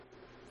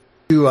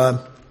You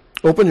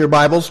open your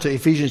Bibles to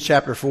Ephesians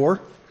chapter 4.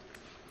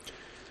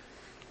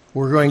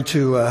 We're going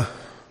to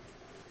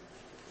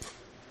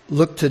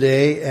look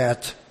today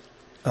at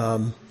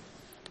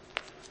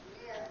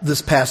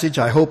this passage.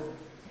 I hope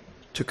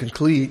to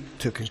conclude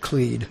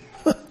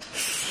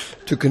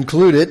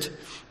it.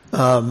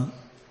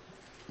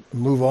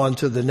 Move on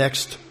to the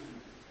next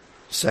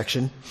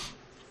section.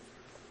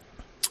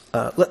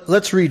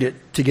 Let's read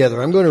it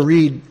together. I'm going to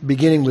read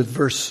beginning with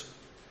verse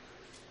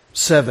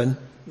 7.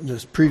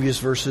 The previous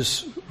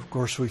verses, of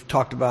course, we've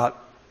talked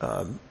about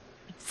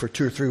for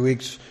 2 or 3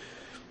 weeks,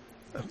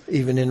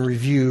 even in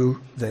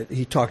review, that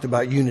he talked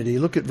about unity.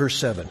 Look at verse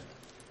 7.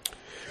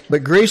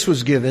 But grace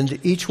was given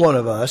to each one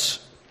of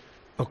us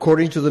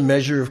according to the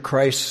measure of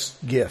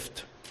Christ's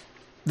gift.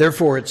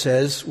 Therefore, it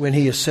says, when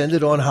he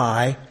ascended on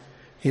high,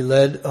 he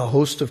led a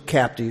host of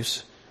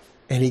captives,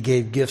 and he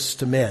gave gifts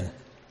to men.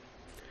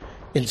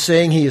 In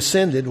saying he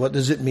ascended, what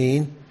does it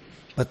mean?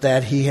 But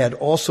that he had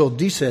also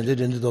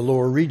descended into the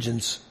lower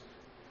regions,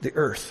 the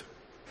earth.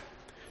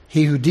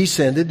 He who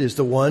descended is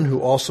the one who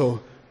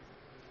also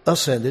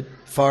ascended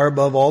far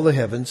above all the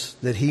heavens,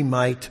 that he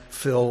might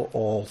fill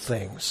all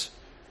things.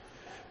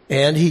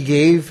 And he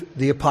gave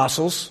the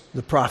apostles,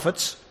 the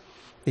prophets,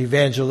 the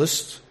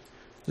evangelists,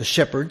 the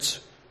shepherds,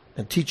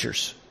 and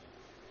teachers,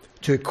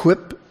 to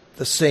equip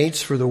the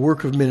saints for the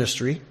work of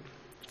ministry,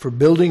 for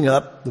building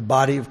up the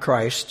body of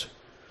Christ,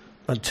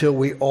 until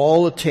we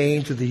all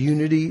attain to the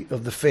unity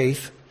of the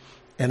faith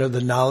and of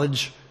the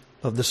knowledge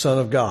of the Son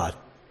of God,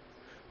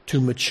 to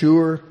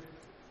mature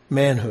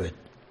manhood,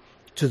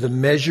 to the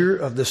measure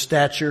of the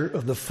stature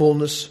of the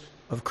fullness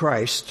of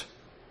Christ,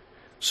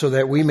 so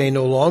that we may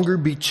no longer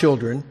be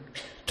children,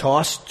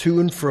 tossed to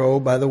and fro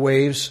by the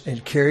waves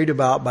and carried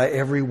about by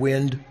every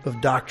wind of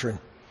doctrine,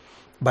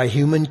 by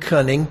human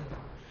cunning,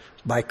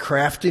 by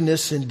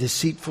craftiness and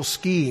deceitful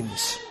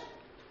schemes.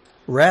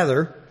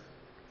 Rather,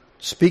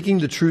 speaking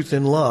the truth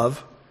in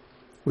love,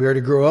 we are to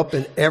grow up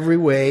in every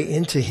way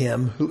into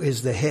him who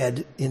is the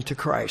head, into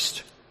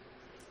Christ,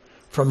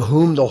 from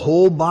whom the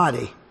whole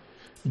body,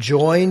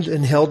 joined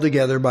and held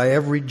together by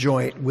every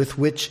joint with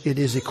which it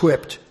is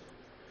equipped,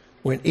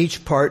 when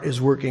each part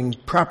is working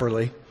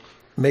properly,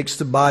 makes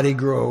the body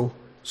grow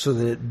so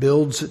that it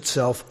builds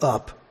itself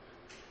up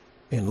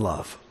in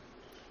love.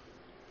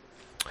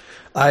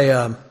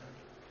 I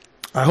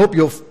hope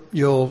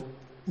you'll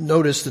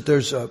notice that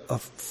there's a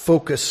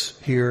focus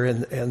here,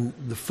 and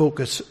the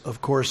focus,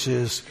 of course,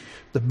 is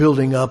the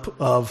building up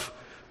of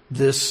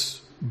this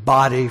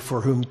body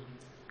for whom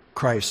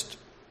Christ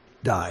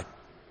died.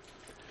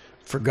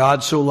 For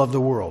God so loved the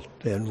world,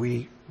 and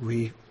we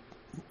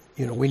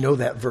know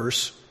that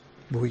verse.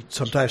 We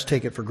sometimes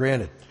take it for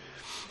granted.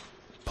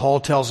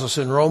 Paul tells us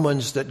in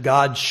Romans that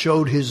God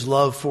showed his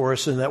love for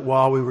us, and that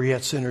while we were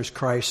yet sinners,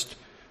 Christ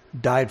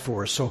died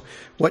for us. So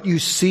what you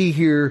see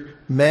here,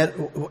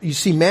 what you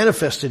see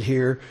manifested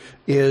here,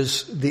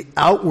 is the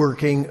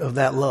outworking of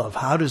that love.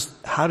 How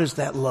does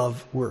that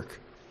love work?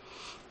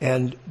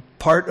 And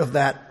part of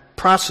that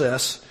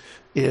process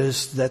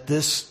is that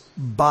this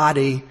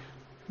body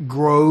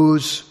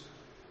grows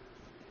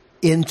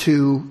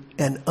into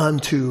and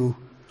unto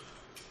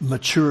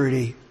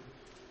maturity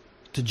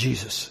to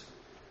Jesus.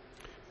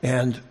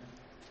 And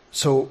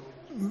so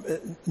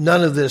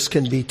none of this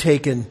can be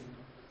taken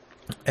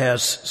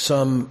as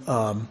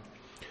some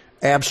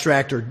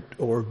abstract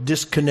or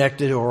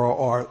disconnected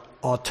or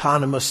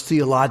autonomous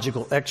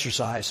theological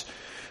exercise.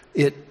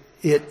 It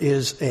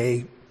is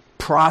a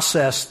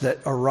process that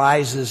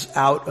arises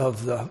out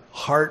of the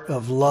heart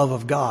of love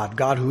of God,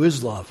 God who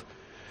is love,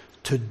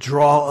 to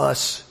draw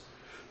us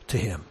to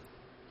him.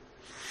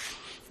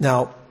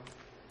 Now,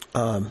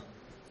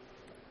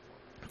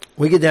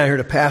 we get down here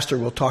to pastor,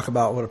 we'll talk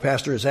about what a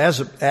pastor is.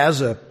 As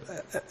a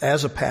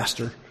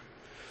pastor,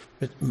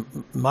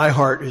 my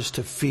heart is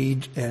to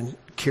feed and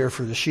care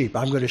for the sheep.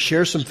 I'm going to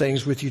share some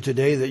things with you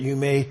today that you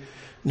may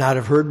not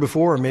have heard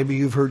before, or maybe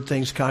you've heard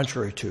things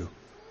contrary to.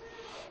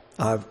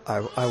 I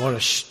want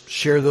to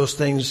share those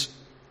things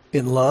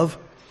in love.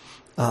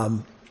 I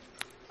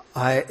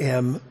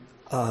am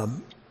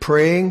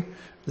praying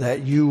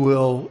that you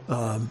will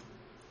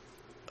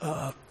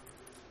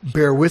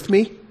bear with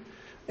me.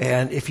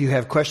 And if you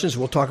have questions,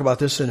 we'll talk about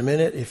this in a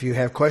minute. If you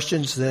have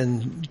questions,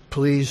 then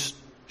please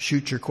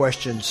shoot your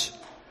questions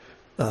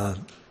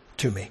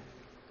to me.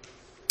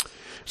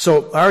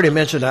 So I already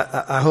mentioned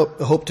I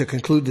hope to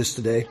conclude this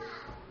today,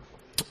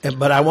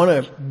 but I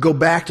want to go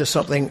back to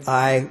something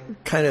I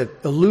kind of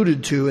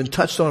alluded to and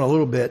touched on a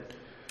little bit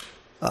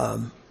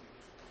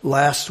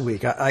last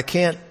week. I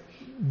can't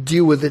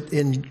deal with it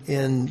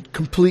in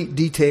complete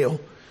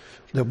detail.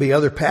 There'll be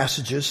other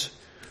passages.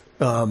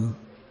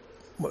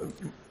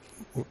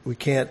 We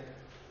can't,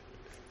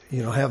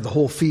 have the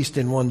whole feast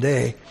in one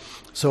day.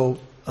 So,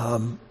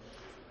 but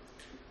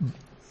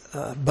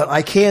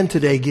I can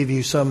today give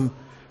you some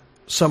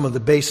of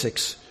the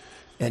basics,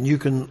 and you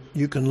can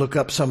look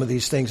up some of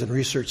these things and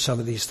research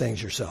some of these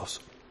things yourselves.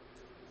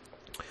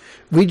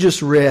 We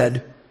just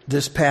read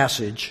this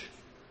passage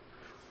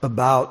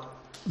about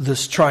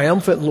this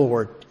triumphant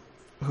Lord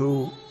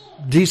who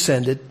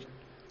descended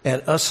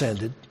and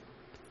ascended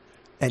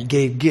and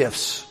gave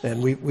gifts.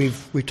 And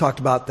we talked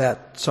about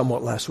that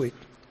somewhat last week.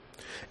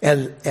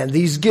 And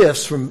these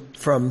gifts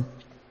from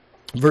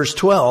verse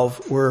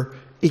 12 were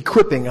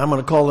equipping. I'm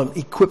going to call them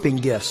equipping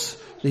gifts.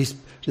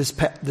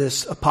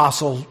 This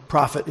apostle,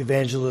 prophet,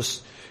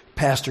 evangelist,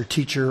 pastor,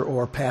 teacher,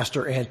 or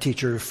pastor and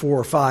teacher, 4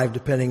 or 5,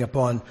 depending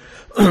upon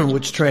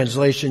which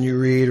translation you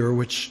read or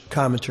which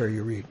commentary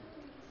you read.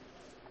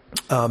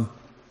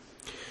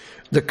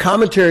 The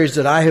commentaries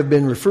that I have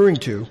been referring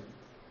to,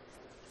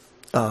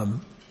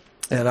 and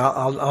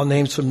I'll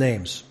name some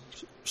names: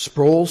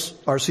 Sproul's,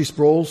 R.C.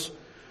 Sproul's,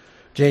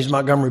 James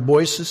Montgomery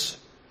Boyce's,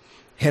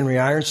 Henry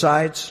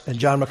Ironside's, and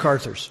John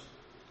MacArthur's.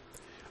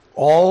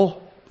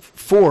 All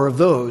 4 of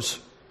those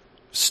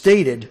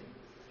stated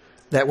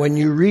that when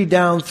you read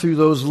down through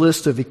those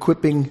lists of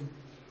equipping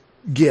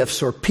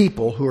gifts or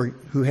people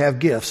who have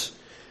gifts,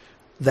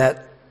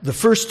 that the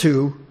first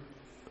 2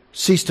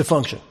 cease to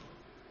function.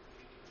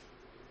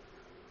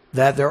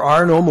 That there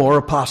are no more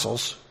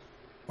apostles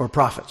or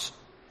prophets.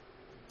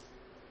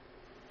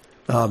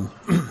 Not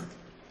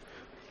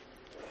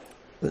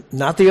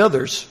the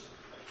others,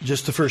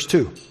 just the first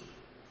 2.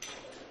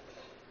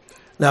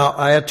 Now,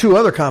 I have 2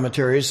 other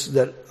commentaries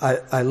that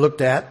I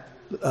looked at.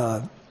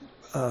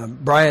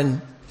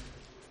 Brian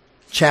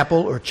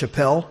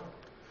Chappell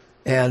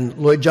and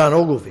Lloyd John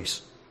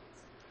Ogilvy's.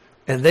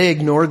 And they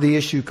ignored the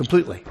issue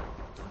completely.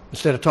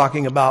 Instead of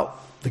talking about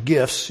the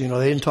gifts, they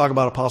didn't talk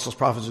about apostles,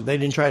 prophets. They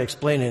didn't try to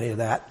explain any of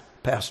that.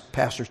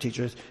 Pastors,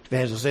 teachers,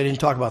 evangelists, they didn't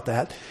talk about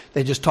that.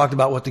 They just talked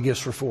about what the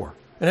gifts were for.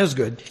 And that's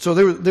good. So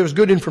there was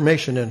good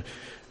information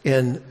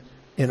in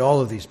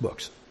all of these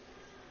books.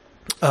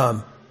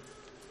 And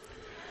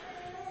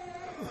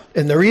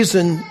the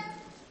reason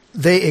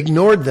they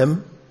ignored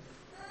them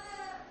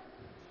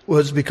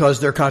was because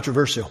they're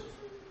controversial.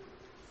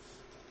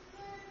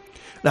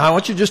 Now, I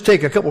want you to just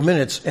take a couple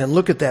minutes and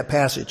look at that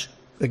passage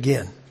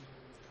again.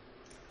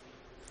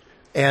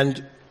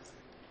 And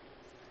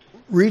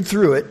read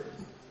through it.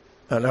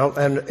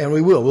 And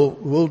we will.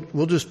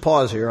 We'll just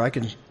pause here.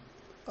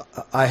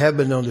 I have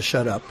been known to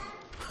shut up.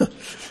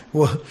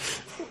 Well,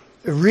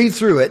 read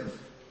through it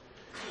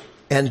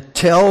and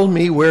tell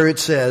me where it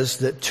says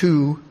that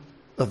 2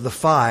 of the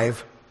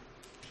 5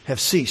 have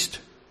ceased.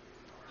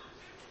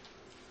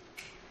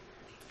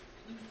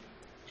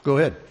 Go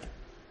ahead.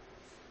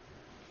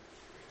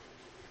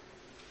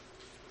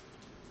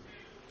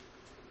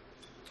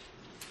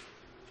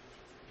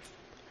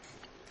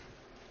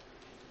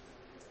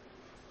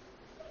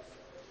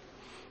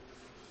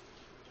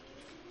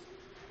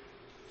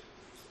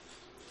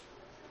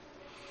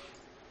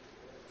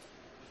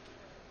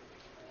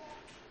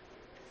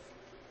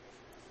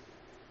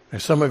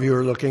 Some of you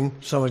are looking.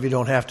 Some of you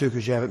don't have to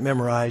because you have it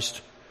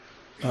memorized.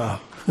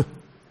 Tell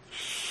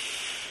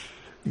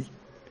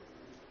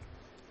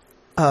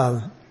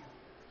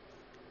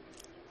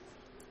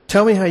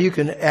me how you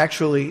can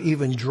actually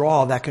even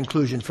draw that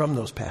conclusion from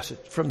this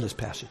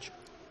passage.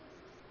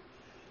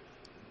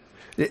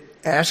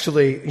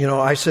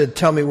 I said,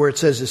 tell me where it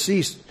says it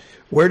ceased.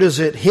 Where does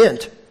it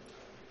hint?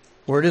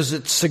 Where does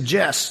it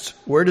suggest?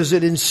 Where does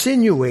it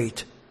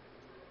insinuate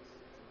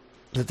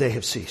that they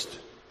have ceased?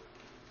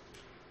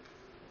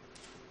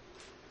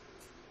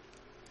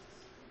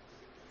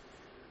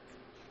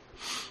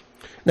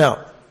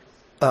 Now,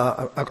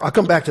 I'll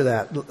come back to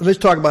that. Let's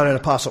talk about an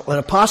apostle. An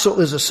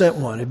apostle is a sent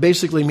one. It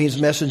basically means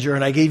messenger,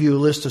 and I gave you a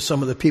list of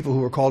some of the people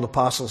who were called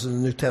apostles in the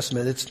New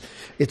Testament.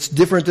 It's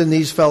different than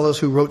these fellows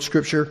who wrote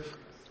Scripture.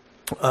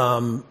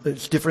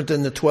 It's different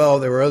than the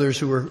 12. There were others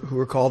who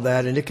were called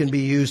that, and it can be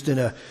used in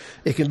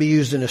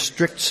a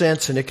strict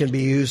sense, and it can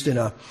be used in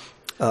a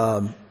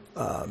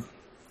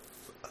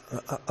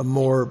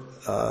more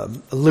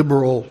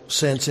liberal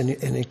sense and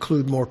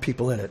include more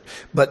people in it.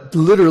 But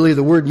literally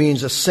the word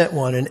means a sent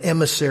one, an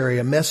emissary,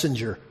 a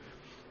messenger.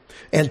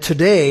 And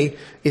today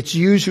it's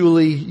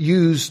usually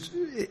used,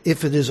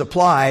 if it is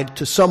applied,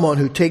 to someone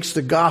who takes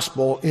the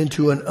gospel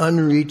into an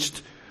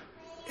unreached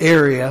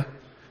area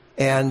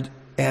and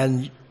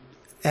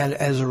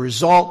as a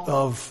result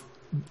of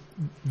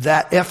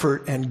that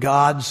effort and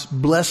God's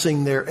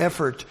blessing their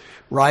effort,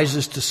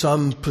 rises to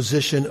some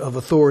position of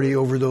authority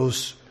over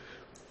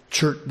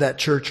that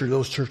church or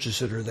those churches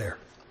that are there.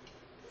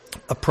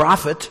 A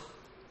prophet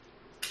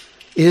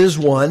is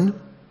one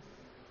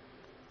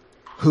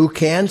who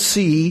can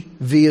see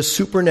via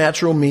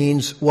supernatural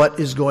means what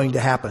is going to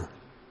happen.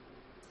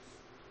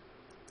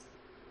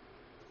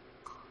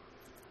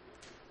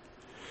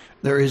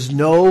 There is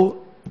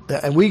no,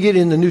 and we get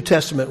in the New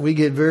Testament, we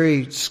get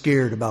very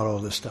scared about all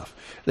this stuff.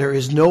 There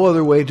is no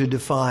other way to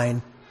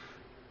define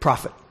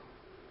prophet.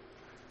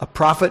 A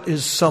prophet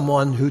is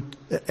someone who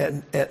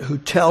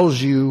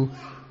tells you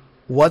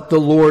what the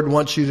Lord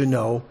wants you to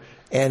know,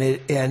 and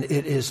it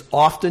is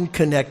often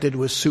connected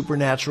with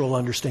supernatural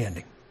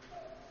understanding.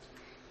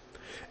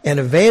 An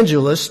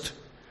evangelist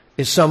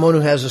is someone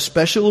who has a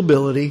special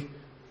ability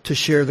to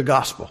share the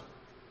gospel.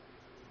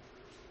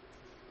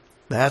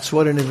 That's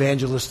what an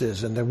evangelist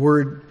is, and the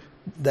word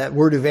that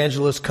word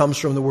evangelist comes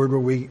from the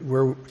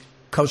word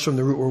comes from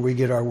the root where we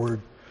get our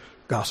word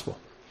gospel.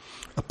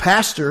 A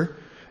pastor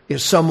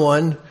is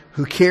someone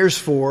who cares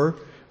for,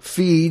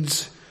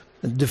 feeds,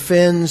 and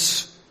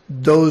defends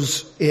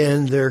those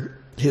in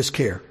his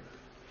care.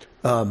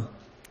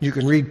 You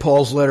can read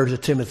Paul's letter to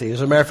Timothy.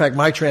 As a matter of fact,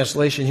 my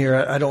translation here,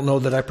 I don't know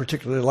that I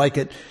particularly like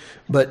it,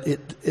 but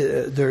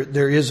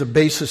there is a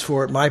basis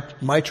for it.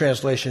 My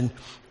translation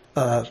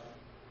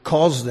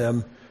calls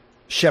them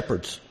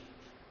shepherds.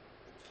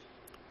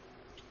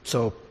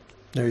 So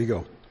there you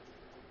go.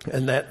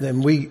 And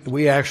then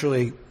we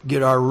actually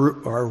get our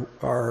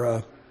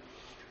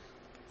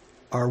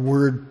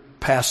word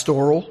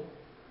pastoral.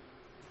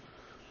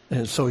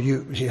 And so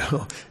you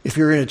know, if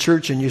you're in a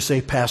church and you say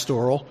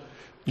pastoral,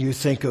 you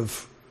think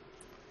of,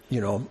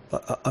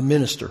 a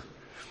minister.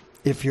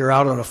 If you're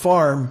out on a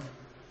farm,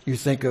 you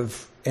think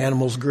of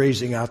animals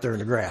grazing out there in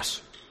the grass.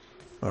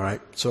 All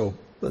right. So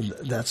where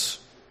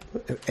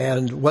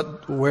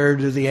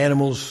do the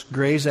animals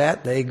graze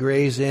at? They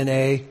graze in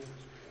a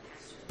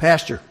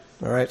pasture.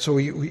 All right. So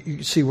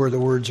you see where the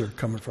words are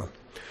coming from.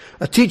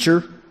 A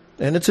teacher,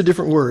 and it's a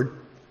different word.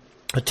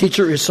 A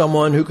teacher is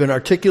someone who can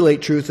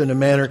articulate truth in a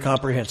manner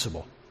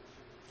comprehensible.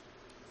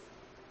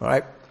 All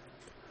right.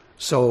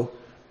 So,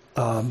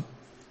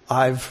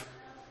 I've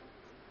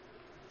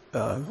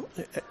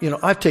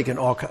taken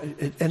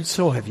and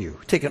so have you,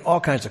 taken all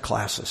kinds of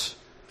classes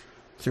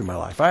through my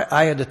life.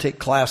 I had to take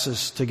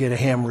classes to get a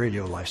ham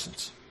radio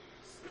license.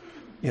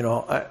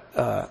 I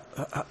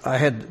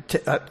had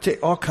to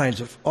take all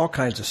kinds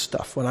of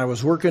stuff. When I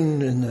was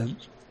working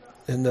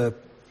in the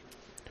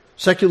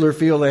secular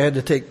field, I had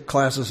to take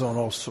classes on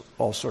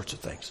all sorts of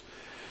things.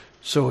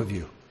 So have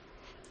you.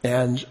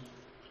 And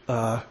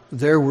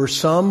there were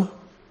some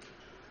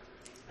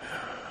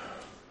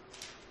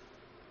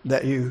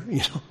that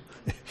you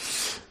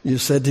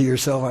said to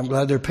yourself, I'm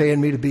glad they're paying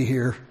me to be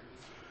here,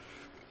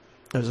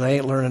 because I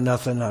ain't learning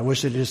nothing. I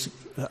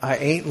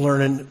ain't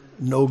learning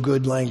no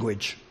good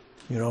language.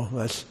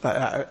 That's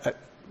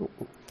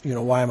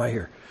why am I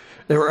here?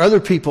 There were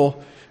other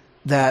people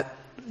that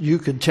you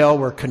could tell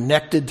were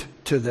connected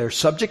to their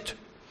subject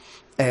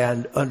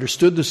and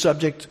understood the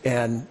subject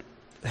and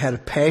had a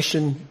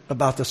passion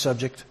about the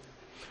subject.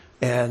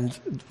 And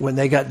when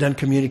they got done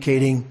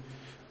communicating,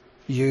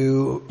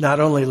 you not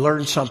only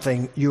learned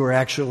something, you were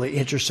actually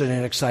interested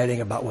and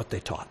exciting about what they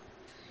taught.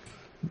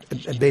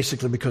 And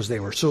basically because they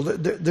were. So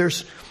there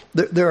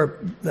are,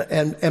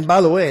 and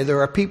by the way,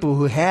 there are people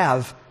who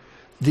have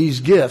these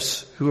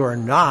gifts who are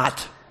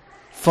not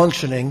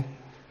functioning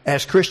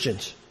as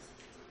Christians.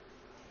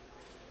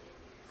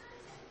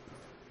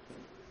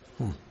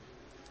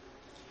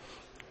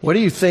 What do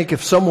you think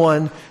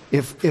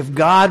if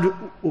God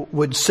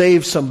would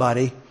save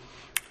somebody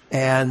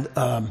and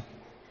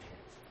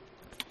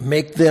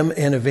make them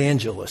an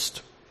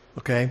evangelist?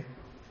 Okay,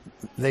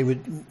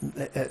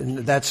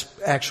 that's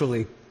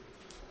actually,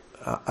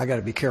 I got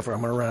to be careful.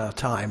 I'm going to run out of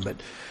time, but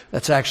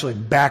that's actually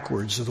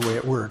backwards of the way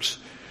it works.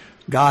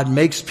 God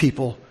makes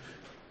people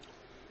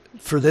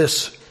for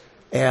this,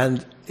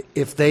 and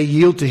if they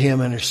yield to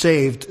Him and are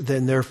saved,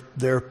 then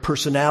their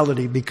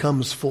personality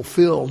becomes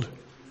fulfilled.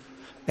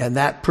 And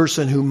that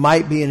person who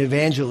might be an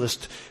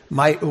evangelist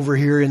might, over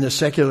here in the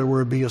secular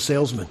word, be a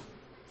salesman.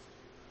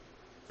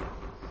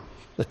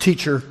 The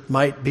teacher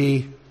might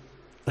be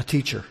a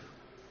teacher.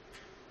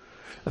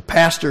 A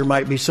pastor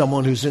might be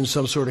someone who's in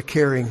some sort of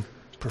caring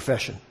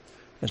profession,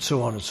 and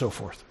so on and so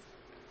forth.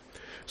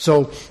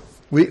 So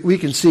we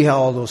can see how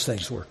all those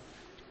things work.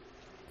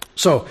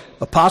 So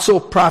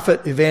apostle,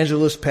 prophet,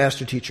 evangelist,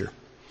 pastor, teacher.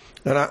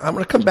 And I'm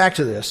going to come back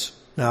to this.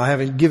 Now, I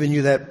haven't given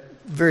you that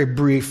very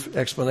brief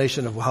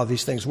explanation of how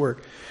these things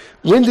work.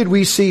 When did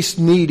we cease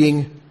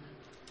needing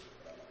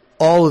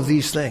all of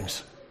these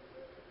things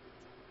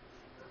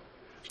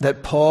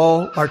that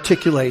Paul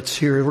articulates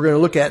here? We're going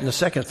to look at in a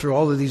second through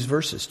all of these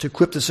verses. To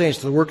equip the saints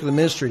to the work of the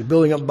ministry, to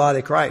building up the body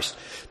of Christ,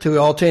 till we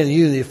all attain the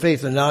unity of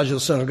faith and the knowledge of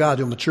the Son of God,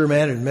 to a mature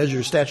man and measure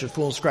of stature of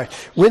fullness of Christ.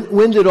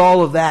 When did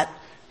all of that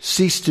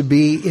cease to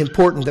be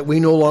important, that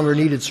we no longer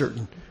needed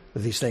certain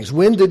of these things?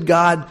 When did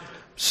God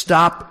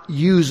stop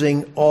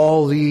using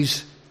all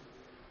these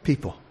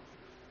people?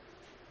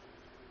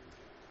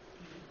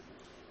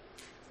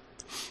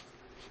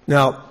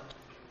 Now,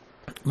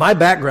 my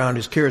background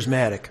is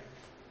charismatic.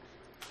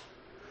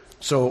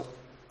 So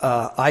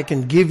I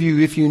can give you,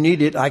 if you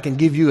need it, I can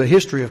give you a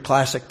history of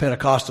classic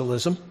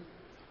Pentecostalism.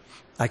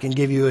 I can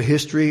give you a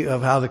history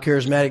of how the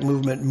charismatic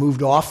movement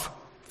moved off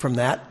from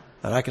that.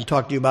 And I can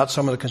talk to you about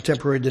some of the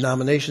contemporary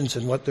denominations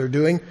and what they're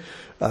doing,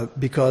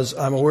 because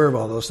I'm aware of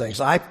all those things.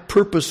 I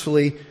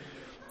purposefully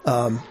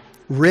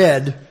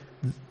read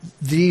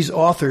these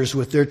authors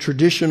with their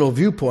traditional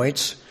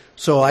viewpoints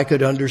so I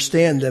could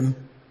understand them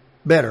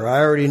better. I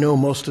already know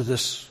most of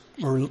this,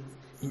 or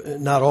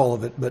not all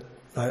of it, but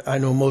I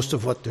know most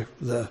of what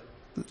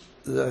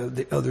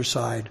the other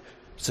side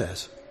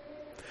says.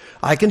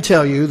 I can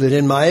tell you that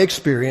in my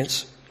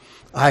experience,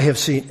 I have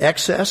seen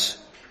excess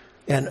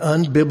and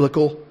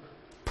unbiblical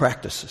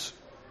practices.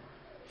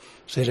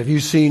 Said, have you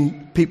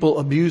seen people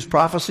abuse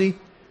prophecy?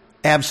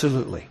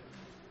 Absolutely.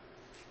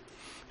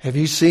 Have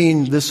you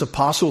seen this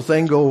apostle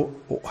thing go?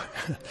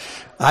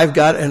 I've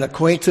got an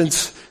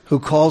acquaintance who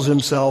calls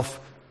himself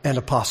an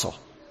apostle.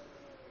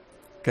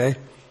 Okay?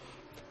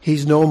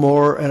 He's no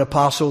more an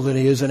apostle than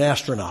he is an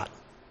astronaut.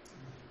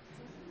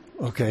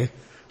 Okay?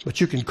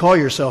 But you can call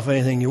yourself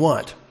anything you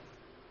want.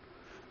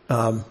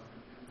 Do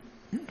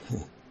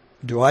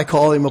I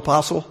call him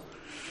apostle?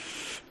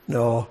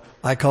 No,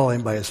 I call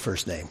him by his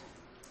first name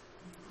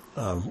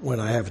when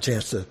I have a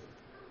chance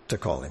to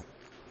call him.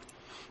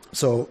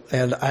 So,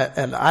 and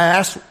I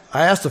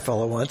asked the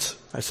fellow once,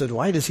 I said,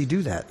 why does he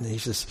do that? And he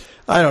says,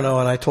 I don't know,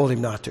 and I told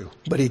him not to,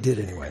 but he did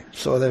anyway.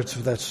 So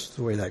that's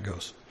the way that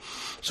goes.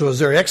 So is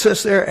there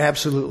excess there?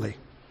 Absolutely.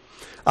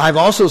 I've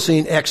also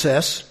seen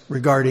excess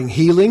regarding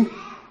healing,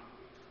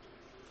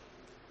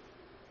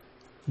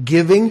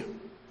 giving,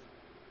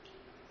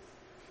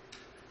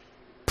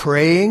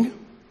 praying,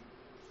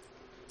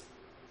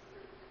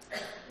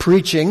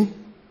 preaching,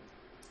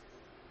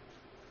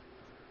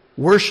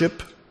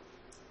 worship,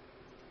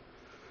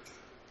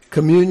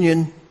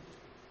 communion,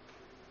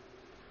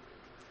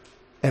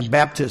 and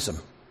baptism.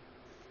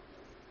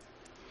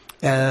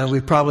 And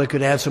we probably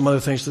could add some other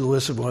things to the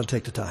list if we want to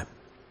take the time.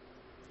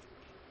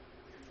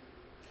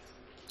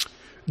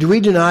 Do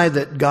we deny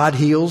that God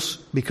heals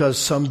because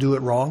some do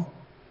it wrong?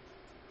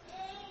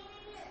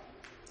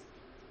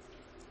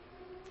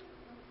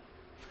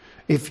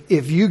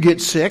 If you get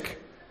sick,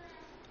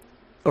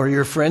 or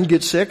your friend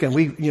gets sick, and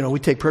we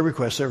take prayer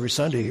requests every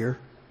Sunday here,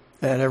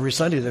 and every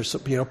Sunday there's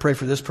pray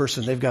for this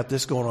person, they've got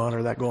this going on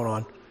or that going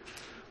on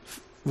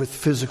with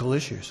physical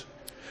issues.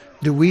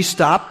 Do we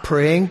stop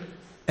praying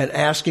and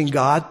asking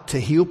God to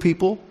heal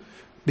people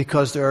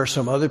because there are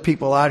some other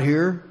people out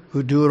here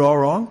who do it all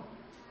wrong?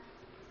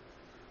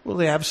 Well,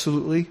 they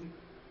absolutely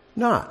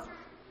not.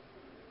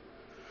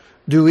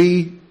 Do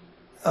we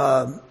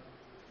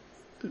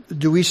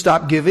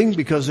stop giving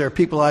because there are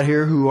people out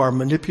here who are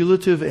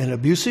manipulative and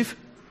abusive?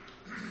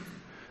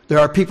 There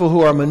are people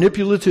who are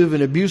manipulative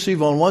and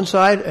abusive on one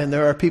side, and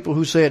there are people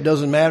who say it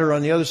doesn't matter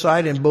on the other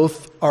side, and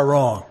both are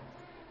wrong.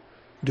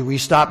 Do we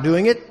stop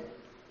doing it?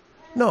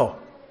 No.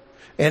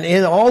 And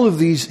in all of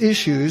these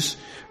issues,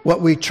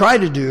 what we try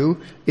to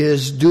do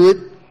is do it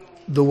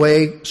the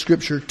way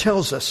Scripture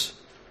tells us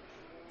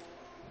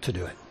to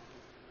do it.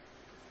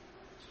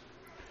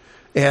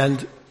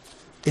 And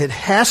it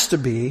has to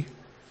be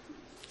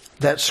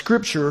that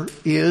Scripture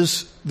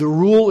is the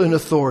rule and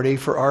authority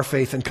for our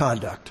faith and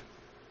conduct.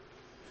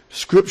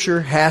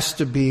 Scripture has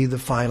to be the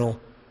final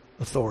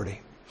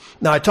authority.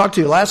 Now, I talked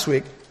to you last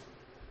week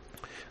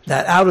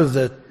that out of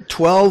the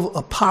 12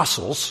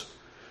 apostles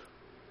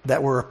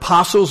that were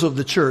apostles of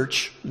the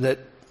church,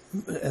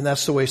 and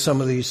that's the way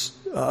some of these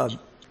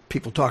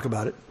people talk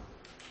about it,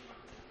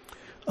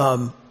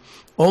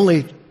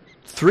 only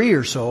 3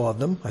 or so of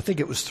them, I think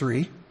it was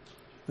 3,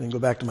 I can go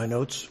back to my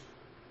notes,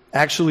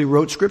 actually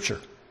wrote Scripture.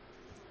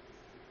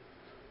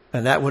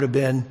 And that would have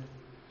been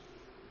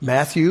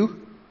Matthew,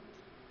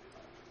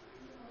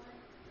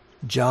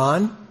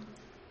 John,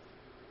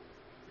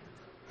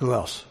 who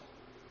else?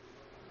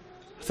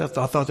 I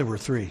thought there were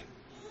 3.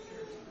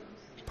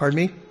 Pardon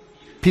me?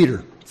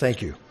 Peter.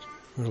 Thank you.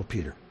 Little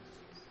Peter.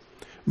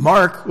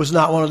 Mark was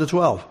not one of the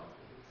 12.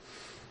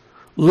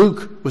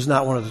 Luke was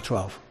not one of the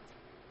 12.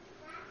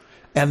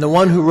 And the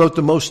one who wrote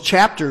the most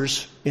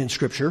chapters in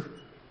Scripture,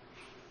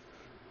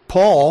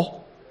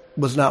 Paul,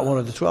 was not one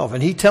of the 12.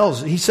 And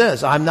he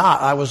says, I'm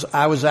not.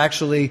 I was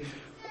actually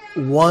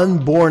one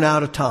born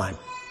out of time.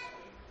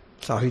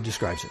 That's how he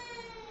describes it.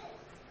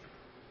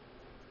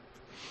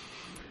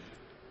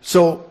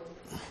 So,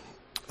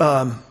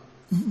 and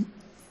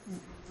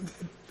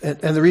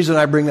the reason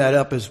I bring that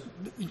up is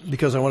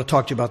because I want to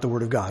talk to you about the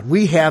Word of God.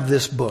 We have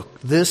this book,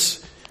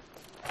 this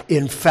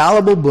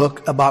infallible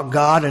book about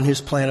God and His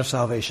plan of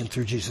salvation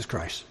through Jesus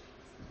Christ.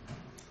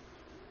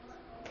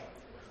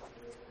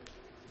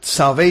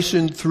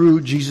 Salvation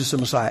through Jesus the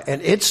Messiah.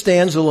 And it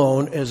stands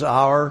alone as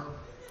our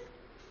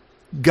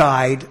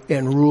guide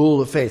and rule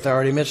of faith. I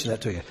already mentioned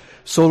that to you.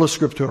 Sola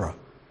Scriptura.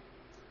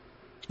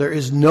 There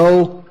is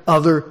no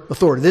other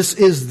authority. This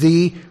is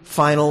the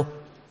final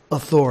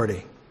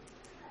authority.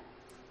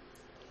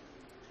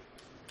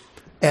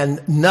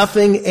 And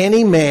nothing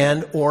any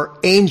man or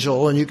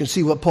angel, and you can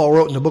see what Paul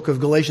wrote in the book of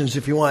Galatians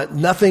if you want,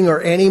 nothing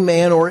or any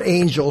man or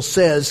angel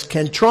says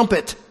can trump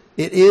it.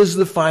 It is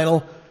the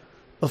final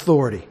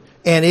authority.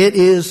 And it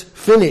is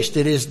finished.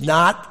 It is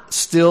not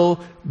still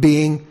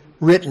being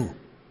written.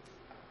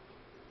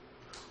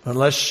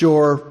 Unless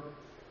you're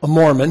a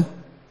Mormon,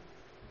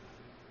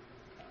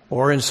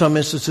 or in some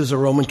instances a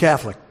Roman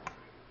Catholic.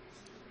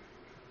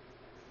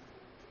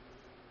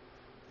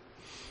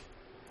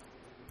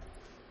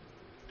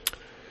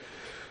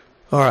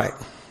 All right.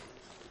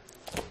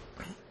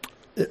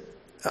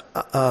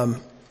 I'll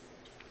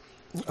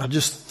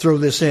just throw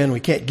this in. We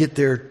can't get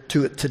there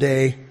to it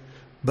today,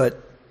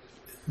 but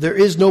there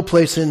is no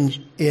place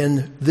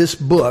in this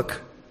book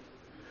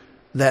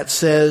that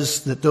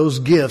says that those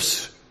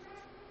gifts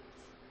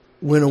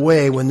went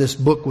away when this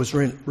book was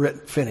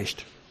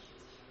finished.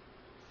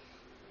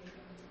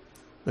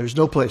 There's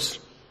no place.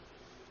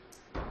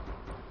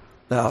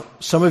 Now,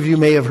 some of you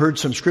may have heard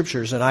some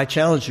scriptures, and I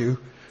challenge you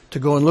to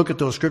go and look at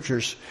those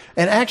scriptures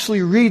and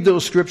actually read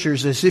those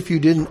scriptures as if you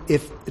didn't.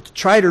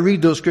 Try to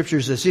read those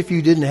scriptures as if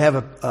you didn't have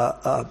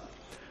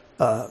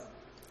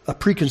a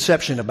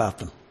preconception about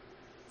them.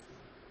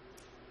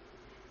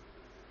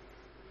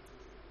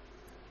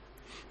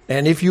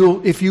 And if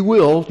you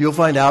will, you'll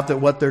find out that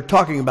what they're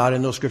talking about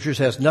in those scriptures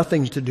has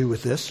nothing to do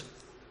with this.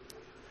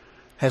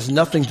 Has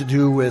nothing to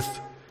do with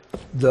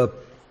the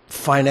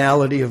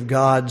finality of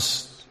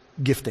God's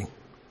gifting,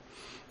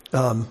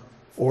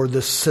 or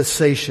the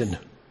cessation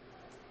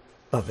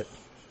of it.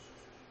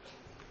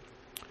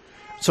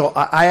 So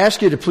I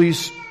ask you to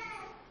please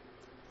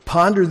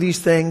ponder these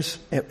things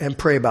and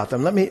pray about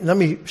them. Let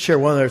me share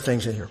one other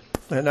things in here.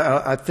 And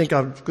I think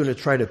I'm going to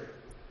try to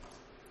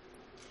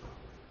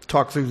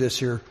talk through this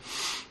here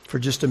for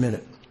just a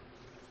minute.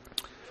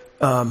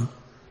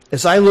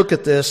 As I look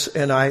at this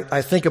and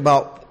I think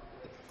about,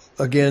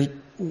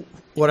 again,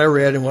 what I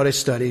read and what I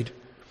studied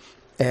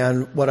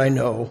and what I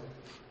know,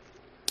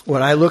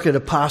 when I look at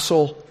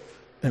apostle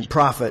and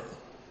prophet,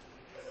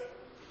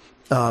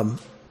 I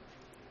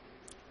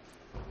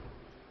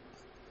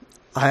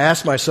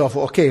ask myself,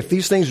 well, okay, if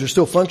these things are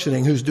still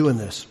functioning, who's doing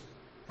this?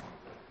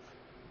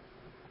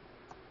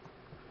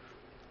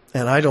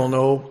 And I don't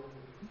know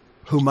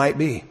who might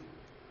be.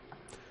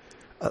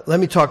 Let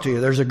me talk to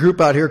you. There's a group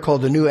out here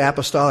called the New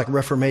Apostolic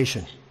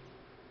Reformation.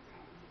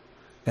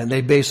 And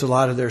they base a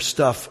lot of their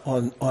stuff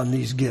on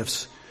these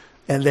gifts.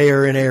 And they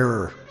are in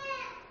error.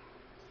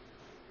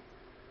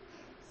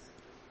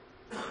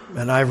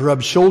 And I've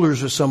rubbed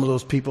shoulders with some of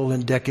those people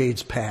in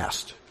decades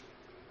past.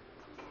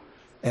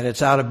 And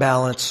it's out of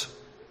balance.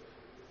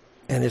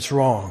 And it's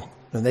wrong.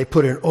 And they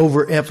put an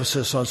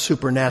overemphasis on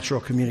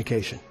supernatural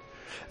communication.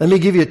 Let me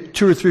give you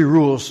 2 or 3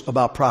 rules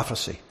about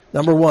prophecy.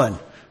 Number 1,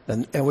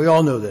 and we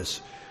all know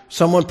this.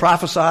 Someone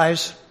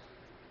prophesies,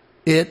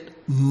 it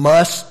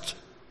must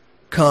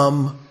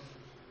come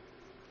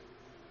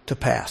to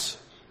pass.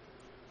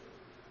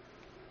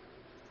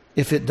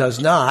 If it does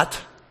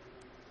not,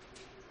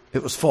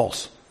 it was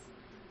false.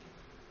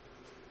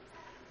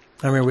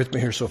 How many are with me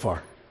here so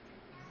far?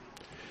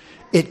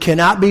 It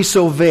cannot be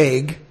so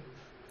vague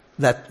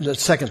that, the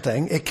second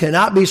thing, it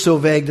cannot be so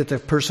vague that the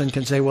person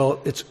can say,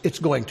 well, it's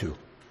going to.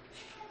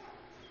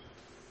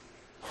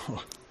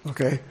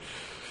 Okay?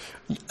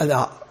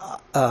 Now,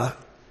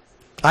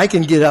 I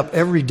can get up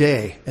every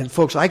day, and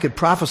folks, I could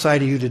prophesy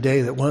to you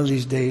today that one of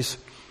these days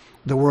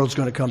the world's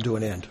going to come to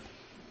an end.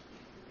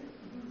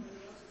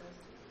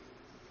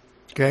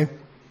 Okay?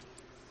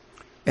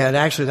 And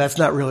actually, that's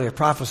not really a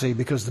prophecy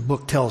because the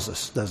book tells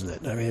us, doesn't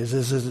it? I mean,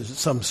 this is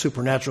some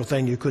supernatural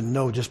thing you couldn't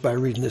know just by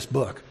reading this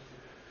book.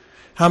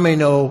 How many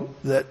know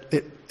that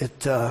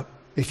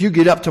if you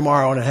get up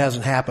tomorrow and it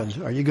hasn't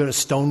happened, are you going to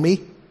stone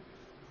me?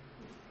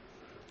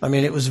 I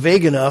mean, it was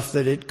vague enough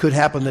that it could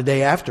happen the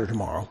day after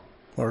tomorrow,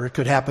 or it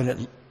could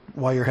happen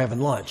while you're having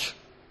lunch.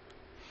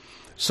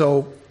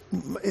 So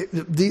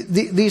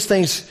these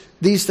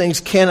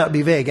things cannot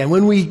be vague. And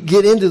when we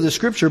get into the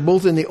Scripture,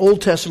 both in the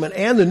Old Testament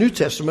and the New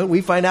Testament,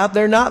 we find out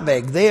they're not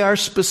vague. They are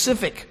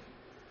specific.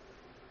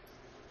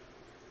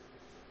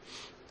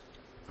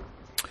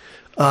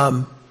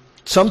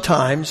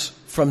 Sometimes,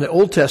 from the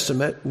Old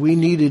Testament, we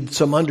needed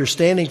some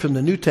understanding from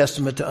the New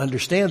Testament to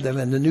understand them,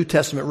 and the New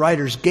Testament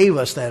writers gave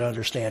us that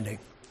understanding.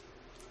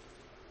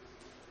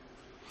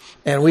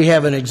 And we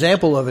have an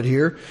example of it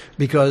here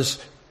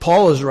because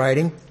Paul is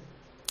writing,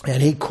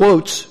 and he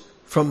quotes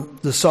from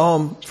the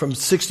Psalm, from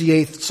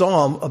 68th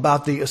Psalm,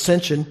 about the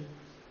ascension,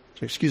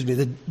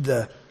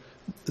 the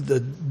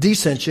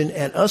descension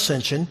and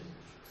ascension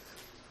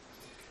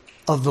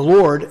of the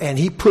Lord, and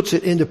he puts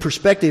it into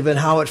perspective and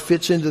how it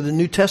fits into the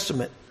New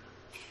Testament.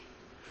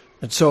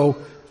 And so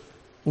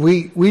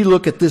we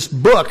look at this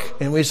book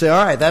and we say,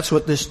 all right, that's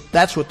what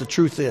the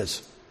truth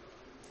is.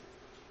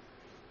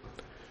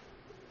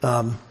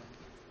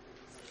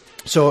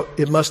 So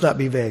it must not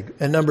be vague.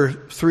 And number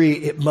 3,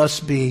 it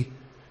must be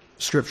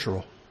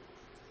scriptural.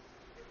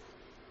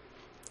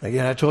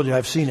 Again, I told you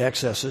I've seen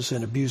excesses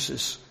and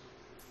abuses.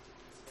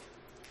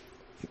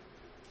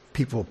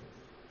 People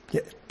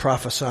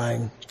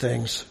prophesying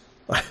things.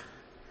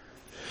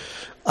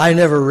 I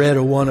never read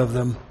a one of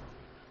them.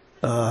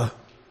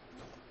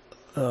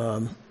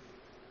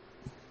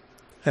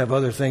 Have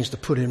other things to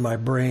put in my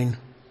brain,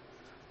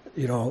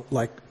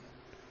 like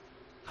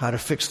how to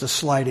fix the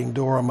sliding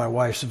door on my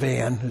wife's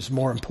van is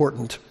more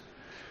important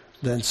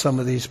than some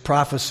of these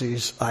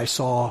prophecies I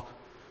saw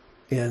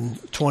in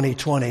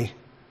 2020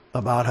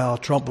 about how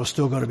Trump was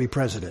still going to be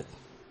president.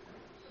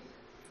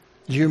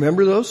 Do you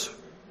remember those?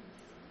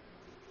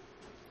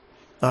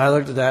 I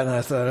looked at that and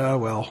I thought, oh,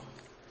 well.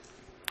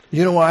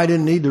 You know why I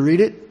didn't need to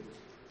read it?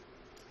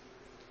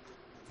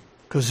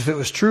 Because if it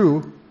was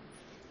true,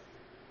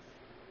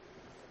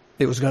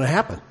 it was going to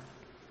happen.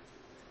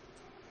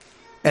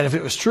 And if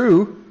it was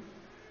true,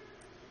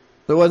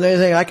 there wasn't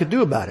anything I could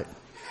do about it.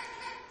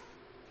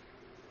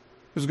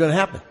 It was going to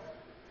happen.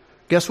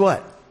 Guess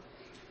what?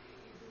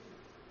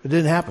 It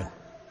didn't happen.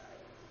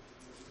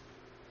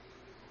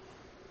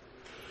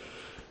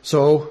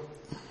 So,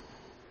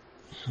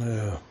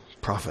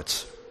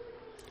 prophets.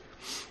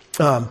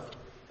 Are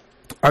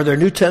there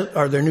New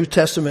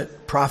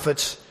Testament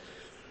prophets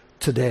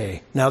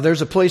today? Now, there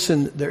is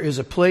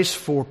a place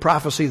for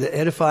prophecy that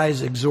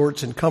edifies,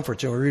 exhorts, and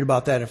comforts, and we read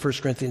about that in 1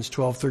 Corinthians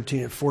 12,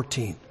 13, and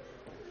 14.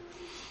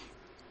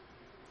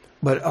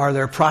 But are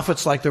there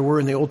prophets like there were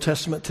in the Old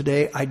Testament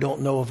today? I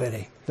don't know of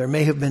any. There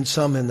may have been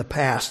some in the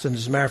past, and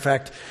as a matter of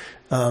fact,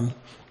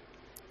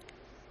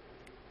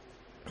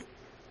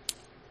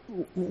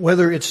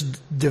 whether it's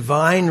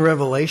divine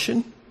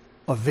revelation,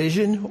 a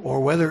vision,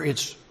 or whether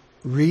it's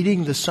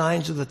reading the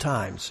signs of the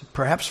times.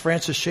 Perhaps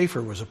Francis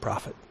Schaeffer was a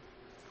prophet.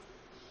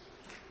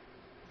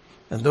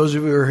 And those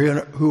of you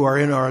who are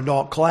in our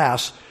adult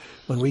class,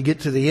 when we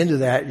get to the end of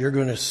that, you're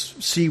going to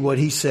see what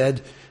he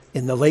said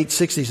in the late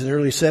 60s and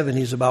early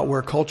 70s about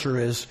where culture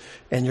is,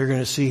 and you're going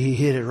to see he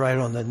hit it right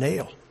on the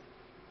nail.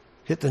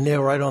 Hit the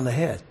nail right on the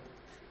head.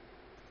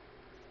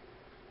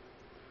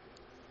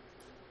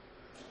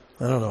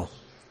 I don't know.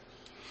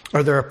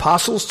 Are there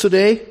apostles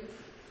today?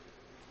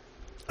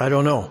 I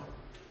don't know.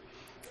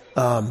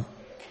 I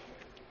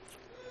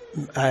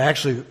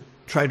actually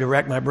tried to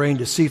rack my brain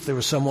to see if there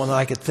was someone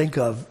I could think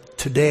of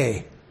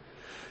today.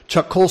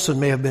 Chuck Colson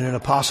may have been an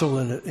apostle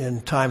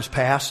in times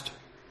past.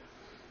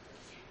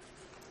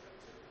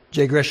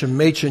 J. Gresham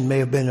Machen may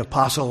have been an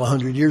apostle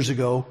 100 years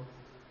ago,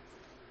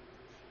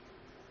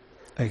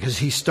 because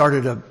he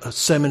started a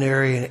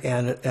seminary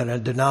and a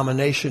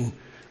denomination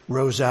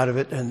rose out of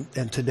it.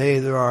 And today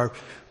there are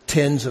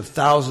tens of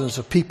thousands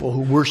of people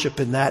who worship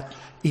in that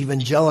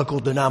evangelical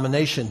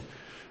denomination,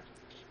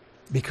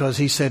 because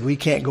he said we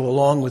can't go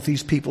along with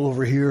these people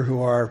over here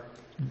who are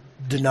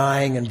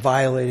denying and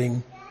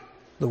violating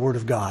the Word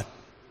of God.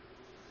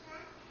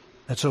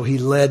 And so he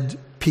led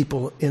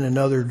people in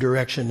another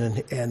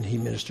direction, and he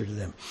ministered to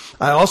them.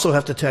 I also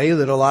have to tell you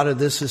that a lot of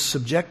this is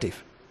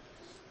subjective.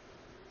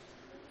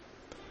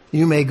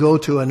 You may go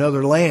to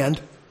another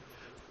land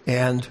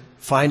and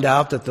find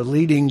out that the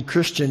leading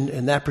Christian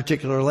in that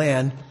particular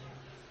land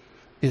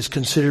is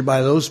considered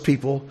by those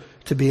people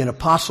to be an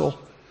apostle,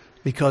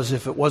 because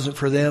if it wasn't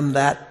for them,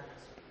 that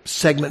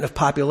segment of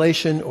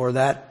population or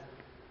that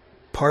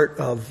part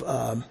of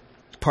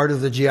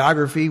the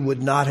geography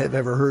would not have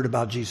ever heard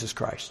about Jesus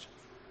Christ.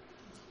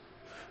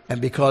 And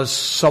because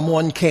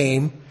someone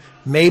came,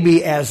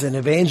 maybe as an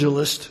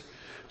evangelist,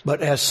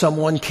 but as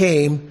someone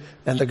came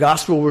and the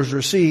gospel was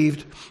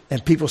received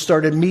and people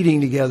started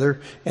meeting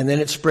together, and then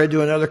it spread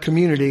to another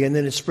community, and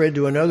then it spread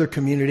to another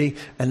community,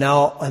 and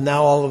now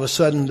all of a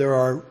sudden there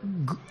are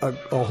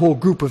a whole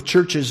group of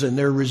churches, and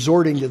they're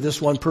resorting to this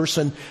one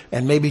person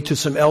and maybe to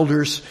some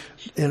elders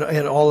in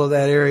all of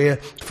that area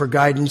for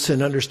guidance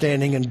and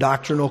understanding and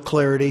doctrinal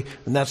clarity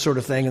and that sort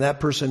of thing, and that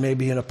person may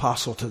be an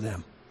apostle to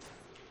them.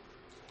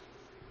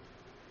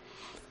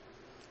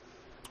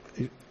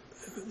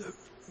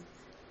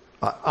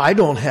 I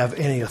don't have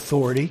any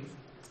authority,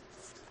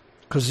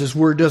 because this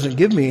word doesn't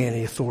give me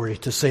any authority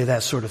to say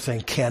that sort of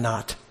thing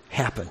cannot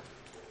happen.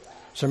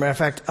 As a matter of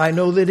fact, I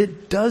know that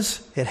it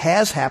does. It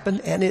has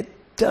happened, and it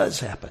does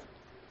happen.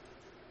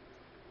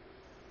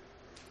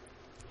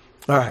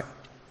 All right.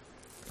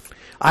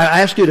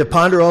 I ask you to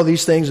ponder all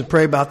these things and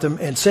pray about them,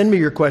 and send me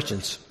your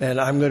questions. And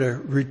I'm going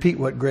to repeat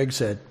what Greg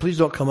said. Please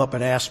don't come up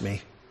and ask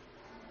me.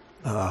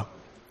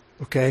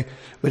 Okay?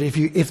 But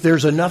if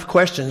there's enough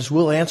questions,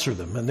 we'll answer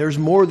them. And there's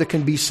more that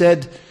can be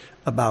said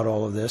about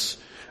all of this.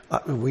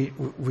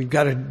 We've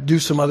got to do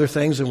some other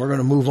things, and we're going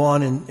to move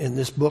on in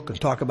this book and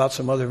talk about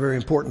some other very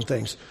important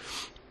things.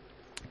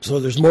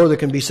 So there's more that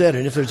can be said.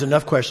 And if there's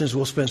enough questions,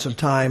 we'll spend some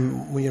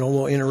time,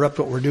 we'll interrupt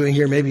what we're doing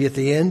here maybe at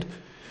the end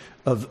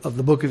of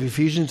the book of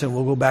Ephesians, and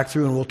we'll go back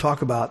through and we'll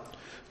talk about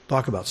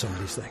some of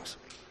these things.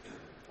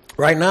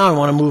 Right now I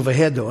want to move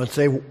ahead though and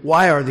say,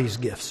 why are these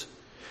gifts?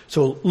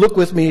 So look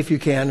with me if you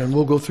can, and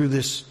we'll go through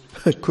this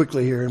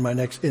quickly here in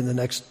the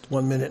next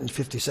 1 minute and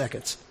 50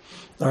 seconds.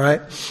 All right?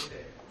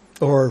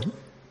 Or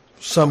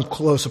some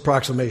close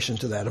approximation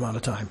to that amount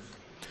of time.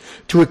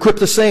 To equip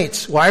the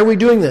saints. Why are we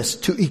doing this?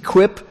 To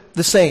equip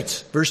the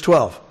saints. Verse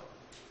 12.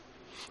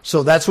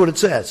 So that's what it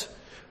says.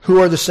 Who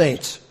are the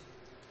saints?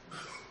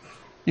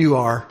 You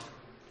are.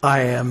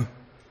 I am.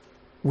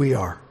 We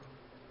are.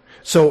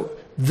 So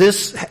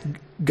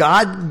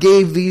God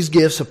gave these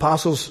gifts,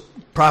 apostles,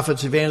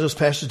 prophets, evangelists,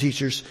 pastors,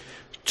 teachers,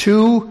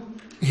 to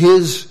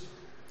His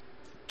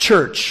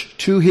church,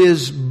 to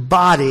His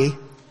body,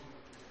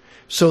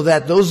 so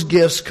that those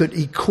gifts could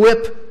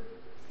equip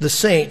the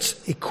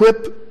saints,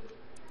 equip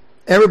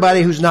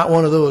everybody who's not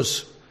one of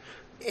those,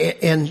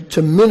 and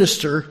to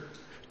minister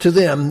to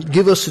them,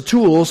 give us the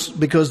tools,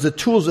 because the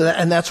tools,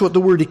 and that's what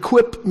the word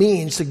equip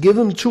means, to give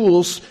them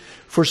tools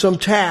for some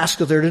task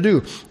that they're to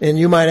do. And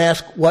you might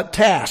ask, what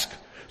task?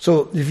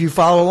 So if you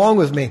follow along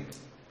with me,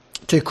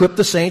 to equip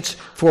the saints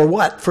for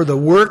what? For the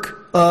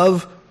work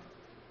of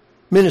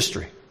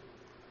ministry.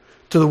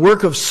 To the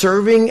work of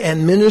serving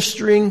and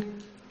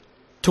ministering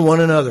to one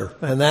another.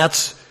 And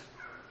that's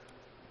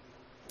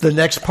the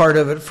next part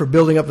of it for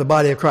building up the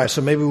body of Christ.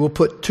 So maybe we'll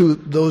put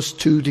those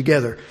two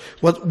together.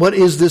 What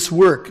is this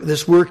work?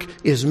 This work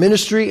is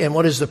ministry, and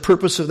what is the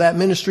purpose of that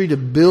ministry? To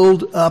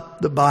build up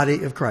the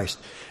body of Christ.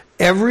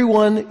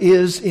 Everyone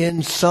is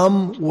in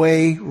some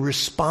way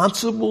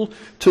responsible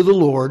to the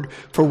Lord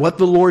for what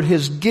the Lord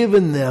has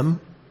given them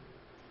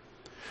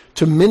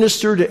to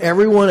minister to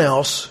everyone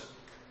else.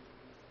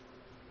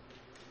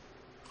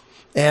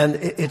 And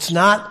it's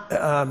not,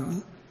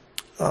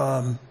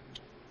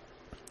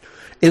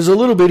 is a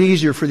little bit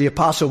easier for the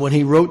apostle when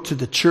he wrote to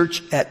the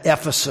church at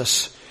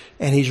Ephesus,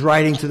 and he's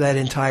writing to that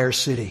entire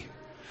city.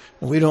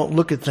 And we don't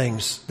look at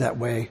things that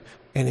way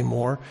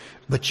anymore.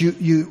 But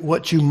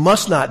what you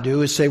must not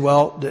do is say,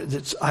 well,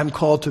 I'm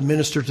called to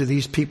minister to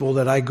these people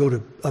that I go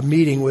to a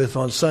meeting with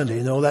on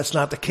Sunday. No, that's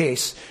not the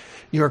case.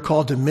 You are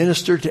called to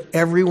minister to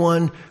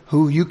everyone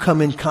who you come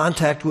in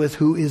contact with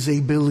who is a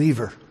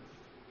believer.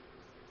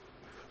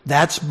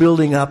 That's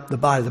building up the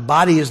body. The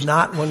body is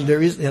not when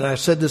there is, and I've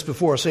said this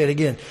before, I'll say it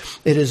again.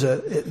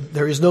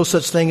 There is no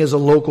such thing as a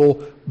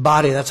local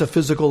body. That's a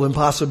physical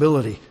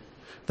impossibility.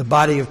 The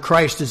body of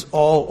Christ is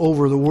all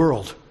over the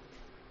world.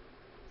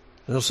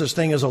 There's no such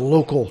thing as a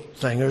local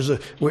thing.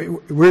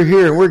 We're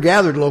here and we're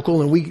gathered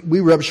local, and we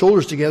rub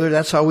shoulders together.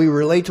 That's how we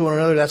relate to one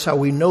another. That's how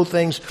we know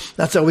things.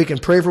 That's how we can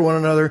pray for one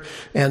another,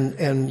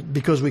 and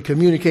because we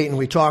communicate and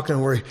we talk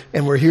and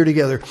we're here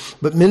together.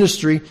 But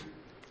ministry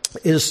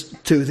is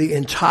to the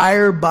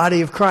entire body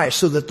of Christ,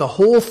 so that the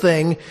whole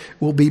thing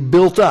will be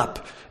built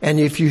up. And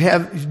if you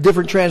have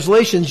different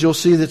translations, you'll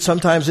see that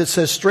sometimes it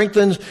says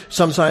strengthened,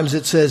 sometimes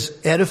it says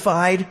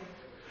edified.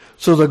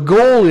 So the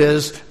goal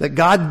is that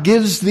God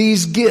gives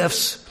these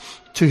gifts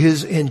to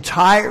his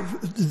entire,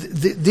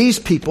 these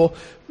people,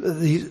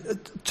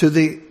 to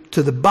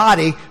the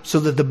body, so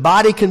that the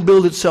body can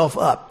build itself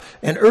up.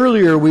 And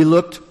earlier we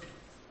looked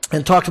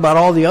and talked about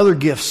all the other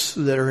gifts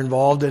that are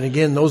involved. And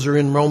again, those are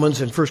in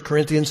Romans and 1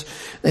 Corinthians,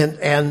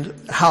 and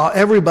how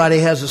everybody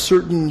has a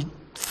certain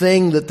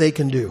thing that they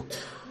can do.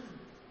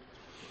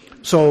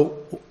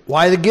 So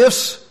why the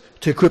gifts?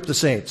 To equip the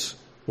saints.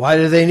 Why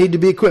do they need to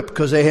be equipped?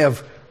 Because they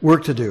have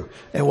work to do.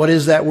 And what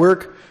is that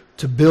work?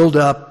 To build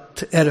up,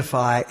 to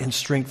edify, and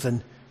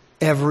strengthen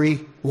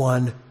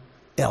everyone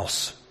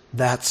else.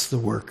 That's the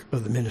work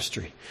of the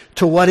ministry.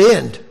 To what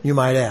end, you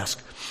might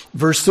ask?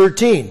 Verse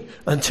 13,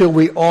 until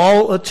we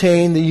all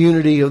attain the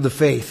unity of the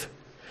faith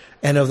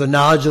and of the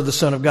knowledge of the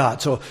Son of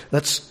God. So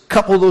let's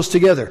couple those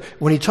together.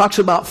 When he talks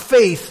about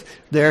faith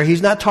there,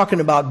 he's not talking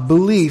about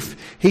belief.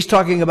 He's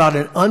talking about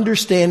an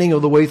understanding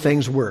of the way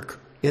things work.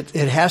 It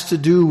has to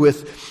do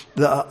with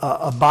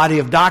a body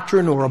of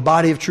doctrine or a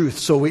body of truth.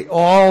 So we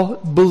all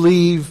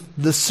believe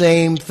the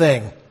same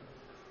thing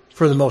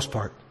for the most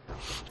part.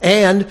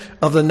 And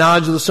of the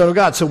knowledge of the Son of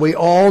God. So we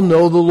all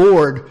know the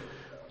Lord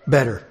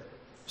better.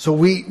 So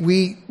we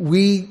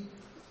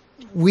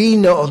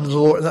know the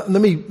Lord. Let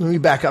me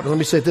back up and let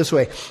me say it this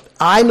way.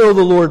 I know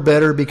the Lord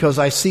better because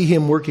I see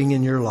him working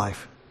in your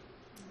life.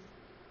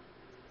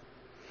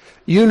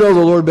 You know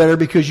the Lord better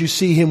because you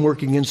see him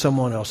working in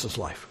someone else's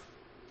life.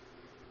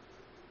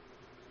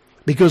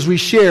 Because we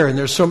share, and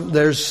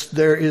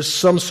there is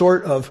some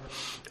sort of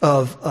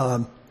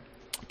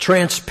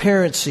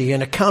transparency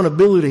and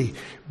accountability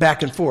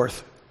back and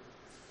forth.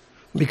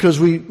 Because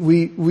we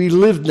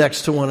live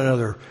next to one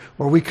another,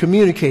 or we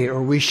communicate,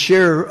 or we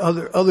share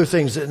other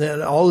things,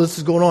 and all this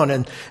is going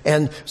on.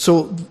 And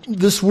so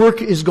this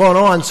work is going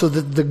on so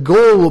that the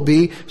goal will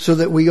be so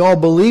that we all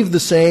believe the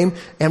same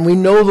and we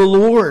know the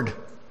Lord.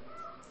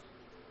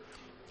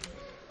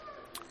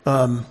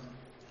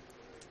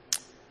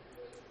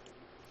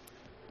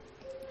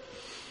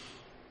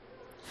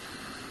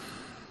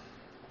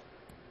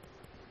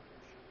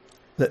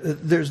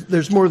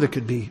 There's more that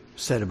could be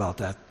said about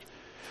that.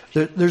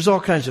 There's all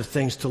kinds of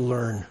things to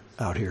learn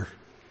out here.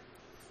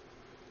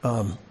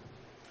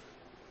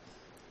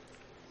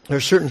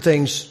 There's certain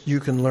things you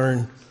can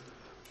learn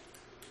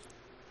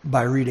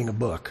by reading a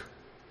book.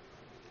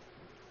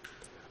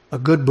 A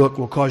good book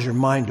will cause your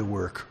mind to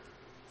work.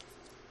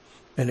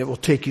 And it will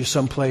take you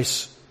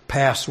someplace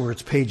past where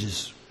its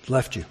pages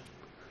left you.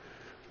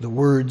 The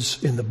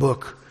words in the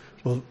book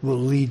will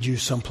lead you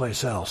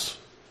someplace else.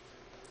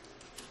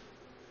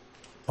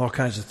 All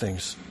kinds of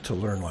things to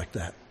learn like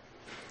that.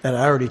 And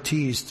I already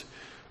teased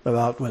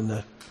about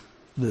when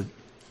the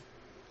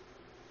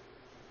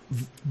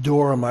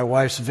door on my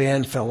wife's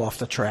van fell off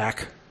the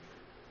track.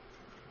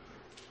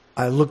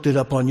 I looked it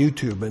up on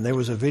YouTube, and there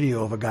was a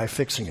video of a guy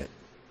fixing it.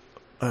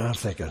 And I'm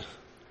thinking,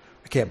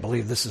 I can't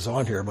believe this is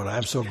on here, but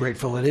I'm so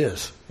grateful it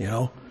is, you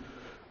know.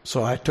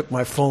 So I took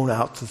my phone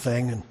out the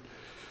thing and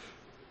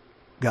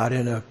got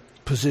in a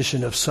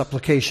position of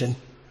supplication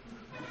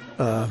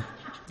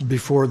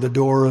before the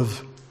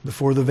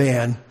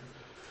van,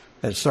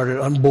 and started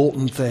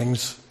unbolting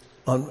things,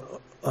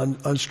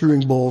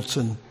 unscrewing bolts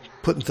and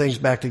putting things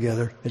back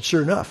together. And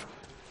sure enough,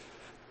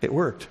 it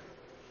worked.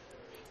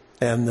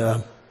 And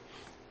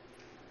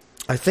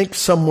I think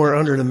somewhere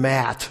under the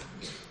mat,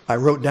 I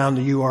wrote down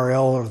the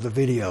URL of the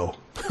video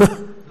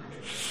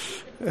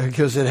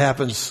because it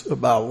happens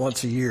about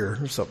once a year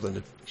or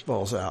something.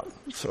 falls out.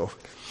 So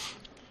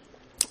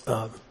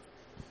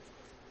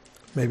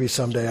maybe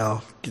someday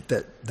I'll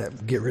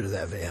get rid of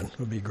that van. It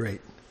would be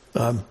great.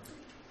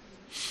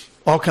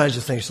 All kinds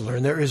of things to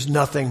learn. There is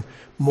nothing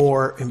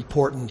more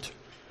important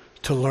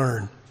to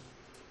learn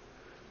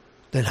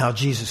than how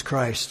Jesus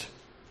Christ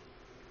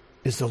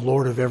is the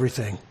Lord of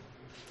everything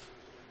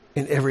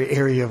in every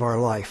area of our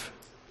life.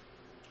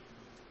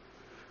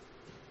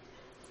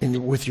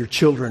 With your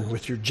children,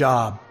 with your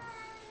job,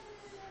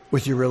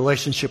 with your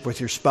relationship with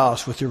your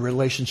spouse, with your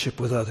relationship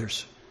with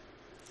others,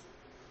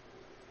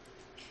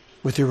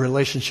 with your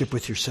relationship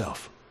with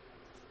yourself.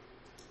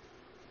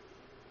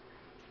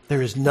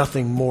 There is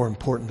nothing more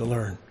important to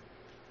learn.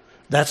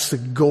 That's the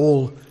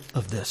goal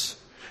of this.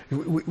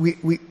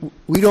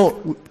 We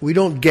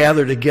don't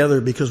gather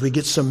together because we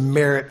get some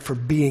merit for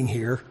being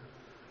here.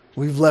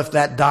 We've left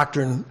that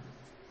doctrine,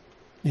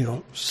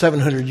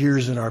 700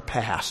 years in our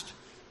past.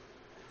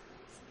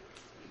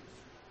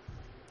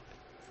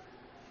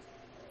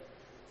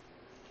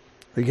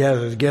 We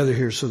gather together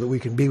here so that we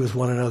can be with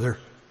one another,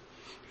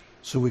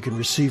 so we can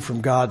receive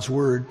from God's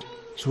Word,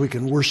 so we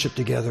can worship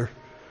together,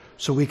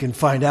 so we can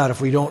find out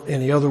if we don't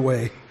any other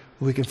way,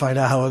 we can find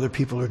out how other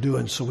people are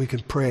doing, so we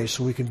can pray,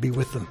 so we can be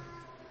with them,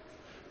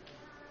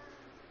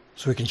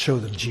 so we can show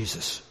them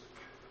Jesus.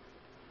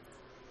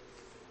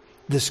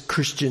 This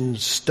Christian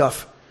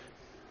stuff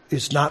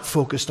is not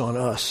focused on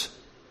us.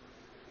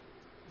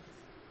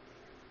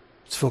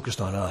 It's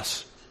focused on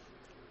us.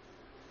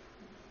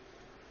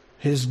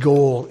 His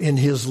goal in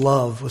His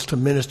love was to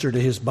minister to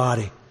His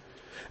body.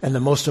 And the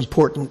most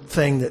important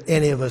thing that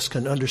any of us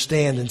can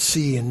understand and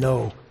see and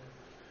know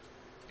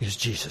is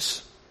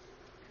Jesus.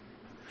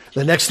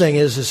 The next thing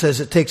is, it says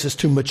it takes us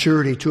to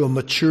maturity, to a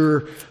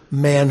mature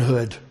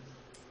manhood.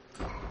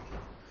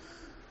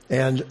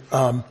 And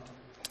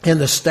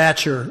the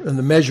stature and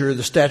the measure of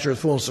the stature of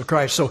the fullness of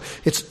Christ. So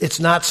it's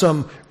not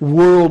some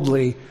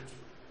worldly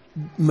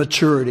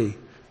maturity.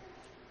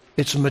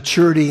 It's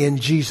maturity in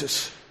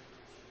Jesus.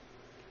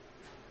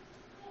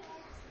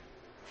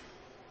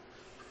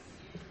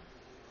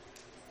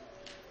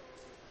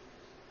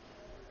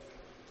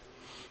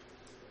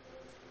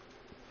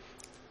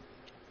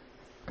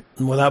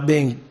 And without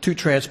being too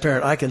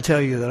transparent, I can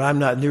tell you that I'm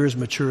not near as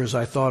mature as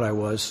I thought I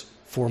was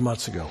 4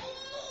 months ago.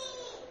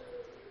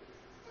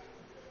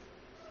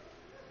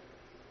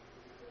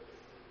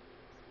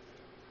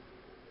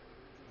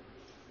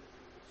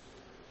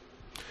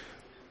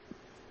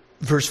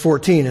 Verse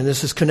 14, and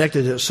this is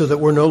connected to so that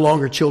we're no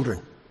longer children.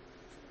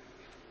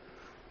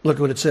 Look at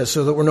what it says.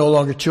 So that we're no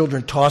longer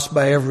children tossed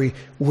by every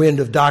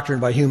wind of doctrine,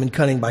 by human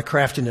cunning, by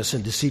craftiness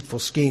and deceitful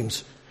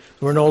schemes.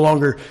 We're no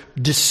longer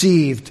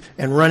deceived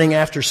and running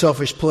after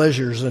selfish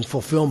pleasures and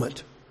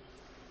fulfillment.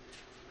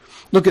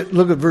 Look at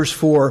verse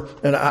 4,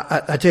 and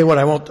I tell you what,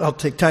 I'll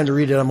take time to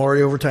read it. I'm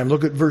already over time.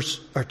 Look at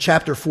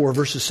chapter 4,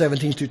 verses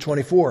 17 through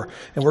 24.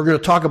 And we're going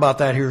to talk about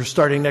that here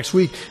starting next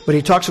week. But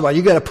he talks about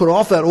you got to put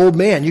off that old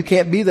man. You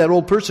can't be that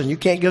old person. You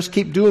can't just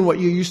keep doing what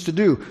you used to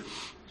do.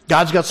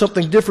 God's got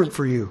something different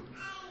for you.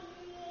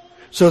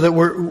 So that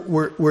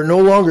we're no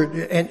longer,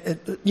 and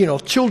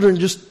children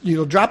just,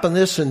 dropping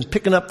this and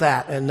picking up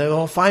that and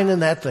they're finding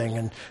that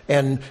thing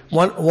and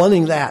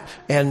wanting that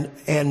and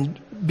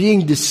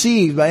being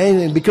deceived by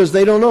anything because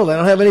they don't know. They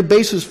don't have any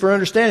basis for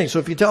understanding. So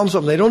if you tell them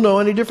something, they don't know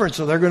any different.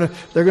 So they're going to,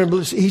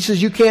 he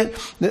says, you can't,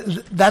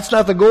 that's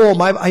not the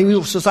goal.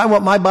 He says, I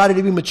want my body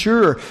to be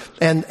mature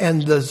and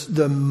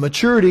the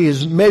maturity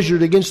is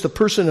measured against the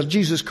person of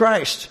Jesus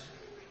Christ.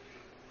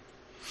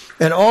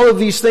 And all of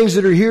these things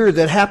that are here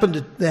that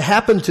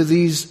happen to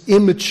these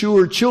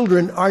immature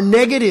children are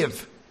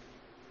negative.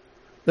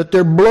 That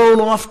they're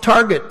blown off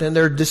target and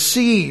they're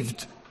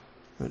deceived.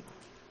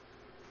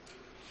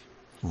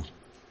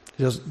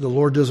 The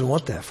Lord doesn't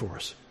want that for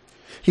us.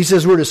 He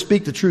says we're to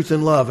speak the truth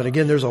in love. And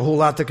again, there's a whole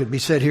lot that could be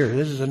said here.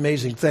 This is an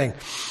amazing thing.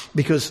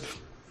 Because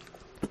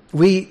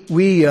it's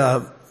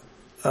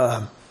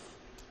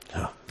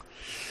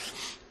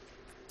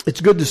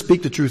good to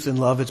speak the truth in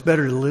love. It's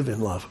better to live in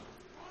love.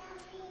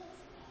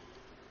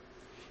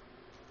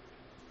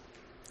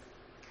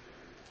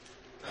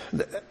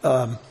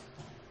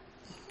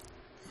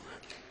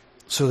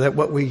 So that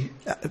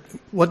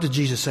what did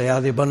Jesus say? Out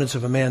of the abundance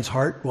of a man's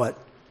heart, what?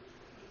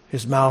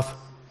 His mouth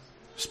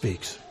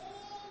speaks.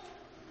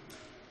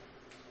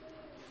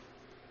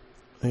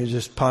 Let me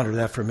just ponder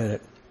that for a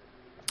minute.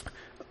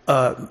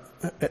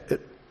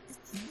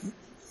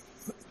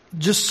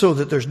 Just so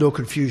that there's no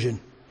confusion.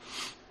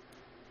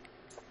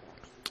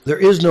 There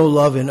is no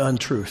love in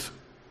untruth.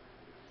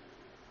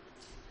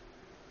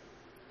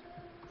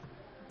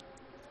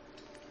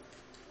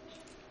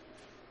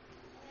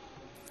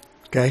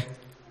 Okay?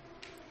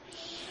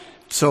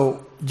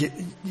 So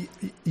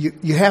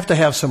you have to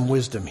have some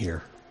wisdom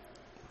here.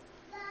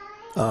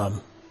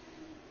 But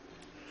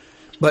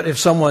if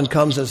someone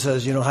comes and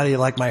says, how do you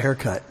like my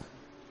haircut?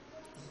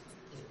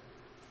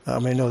 I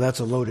mean, no, that's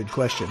a loaded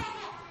question.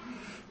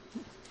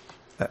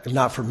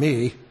 Not for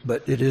me,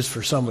 but it is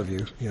for some of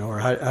you, or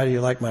how do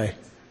you like my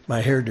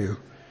hairdo?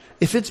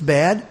 If it's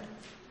bad,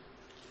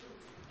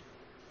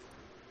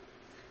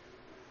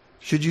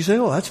 Should you say,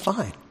 oh, that's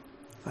fine.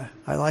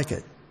 I like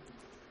it.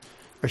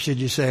 Or should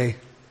you say,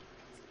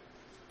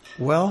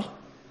 well,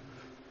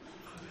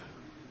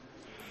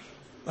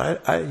 I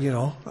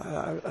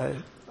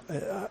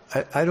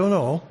don't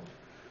know.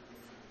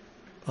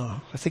 I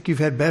think you've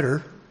had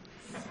better.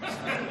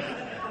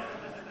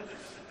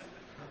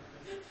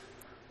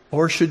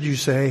 Or should you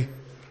say,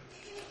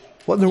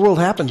 what in the world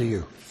happened to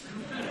you?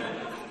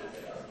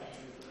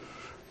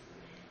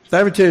 Did I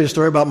ever tell you a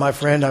story about my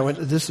friend?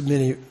 This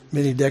is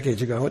many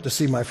decades ago. I went to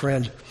see my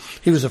friend.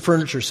 He was a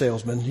furniture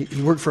salesman.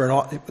 He worked for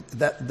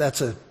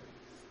that's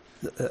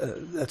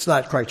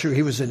not quite true.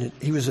 He was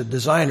a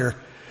designer.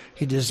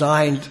 He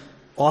designed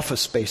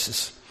office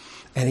spaces,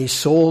 and he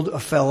sold a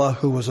fella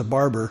who was a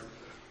barber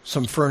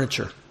some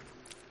furniture.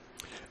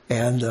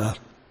 And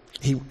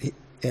he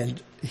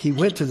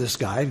went to this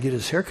guy to get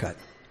his hair cut.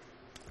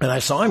 And I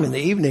saw him in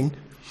the evening,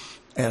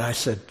 and I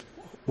said,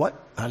 what?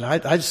 And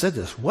I said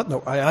this,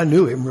 I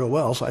knew him real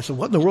well, so I said,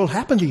 what in the world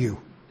happened to you?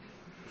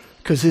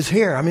 Because his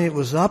hair, it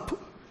was up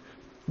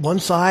one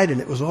side, and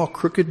it was all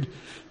crooked.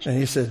 And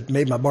he said,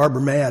 made my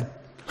barber mad.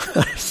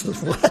 I said,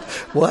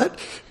 what?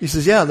 He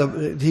says, yeah,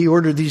 he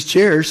ordered these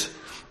chairs,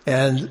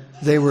 and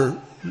they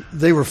were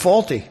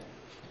faulty.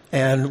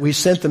 And we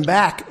sent them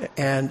back,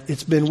 and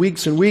it's been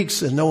weeks and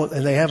weeks, and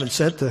they haven't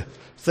sent the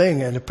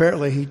thing. And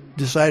apparently he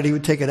decided he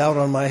would take it out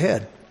on my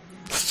head.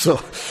 So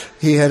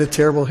he had a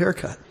terrible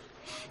haircut.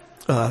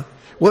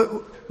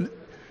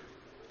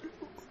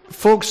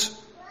 Folks,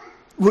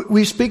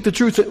 we speak the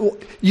truth.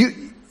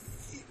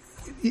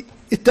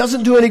 It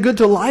doesn't do any good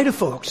to lie to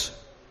folks.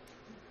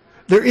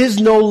 There is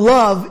no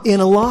love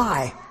in a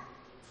lie.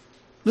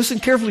 Listen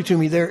carefully to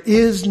me. There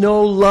is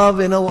no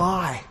love in a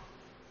lie.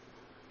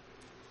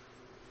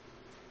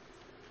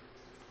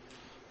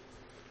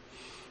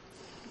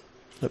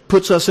 It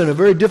puts us in a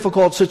very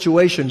difficult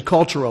situation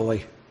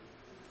culturally.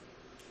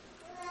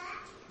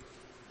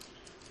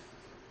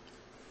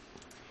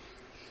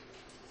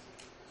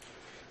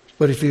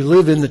 But if you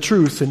live in the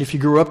truth, and if you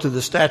grow up to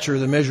the stature,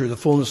 the measure, the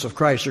fullness of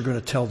Christ, you're going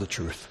to tell the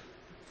truth.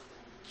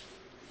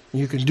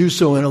 You can do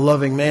so in a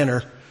loving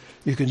manner.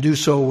 You can do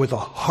so with a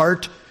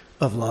heart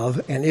of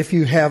love. And if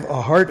you have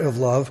a heart of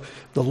love,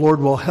 the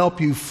Lord will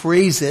help you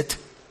phrase it.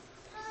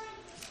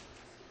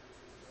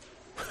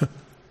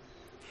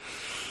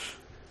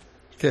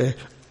 Okay.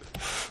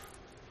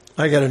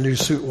 I got a new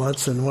suit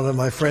once, and one of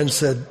my friends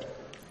said,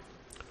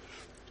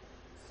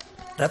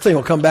 that thing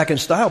will come back in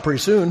style pretty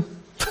soon.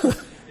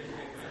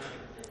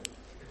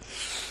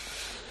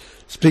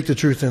 Speak the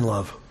truth in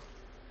love.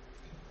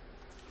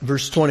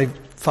 Verse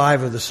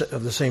 25 of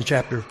the same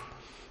chapter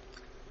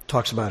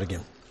talks about it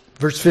again.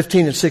 Verse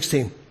 15 and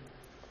 16.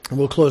 And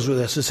we'll close with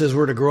this. It says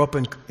we're to grow up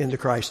into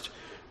Christ.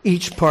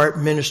 Each part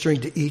ministering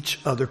to each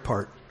other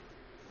part.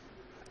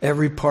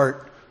 Every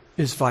part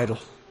is vital.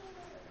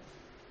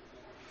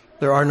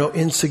 There are no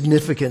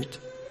insignificant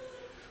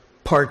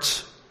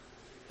parts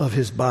of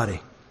his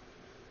body.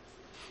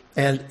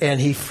 And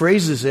he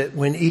phrases it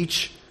when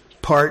each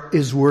part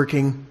is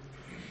working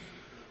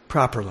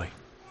properly.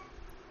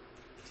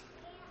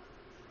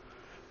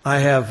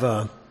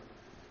 I'm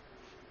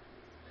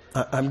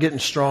getting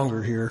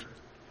stronger here.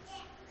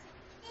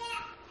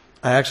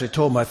 I actually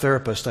told my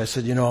therapist, I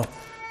said,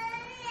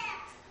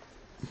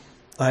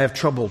 I have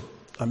trouble.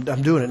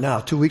 I'm doing it now.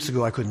 2 weeks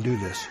ago, I couldn't do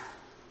this.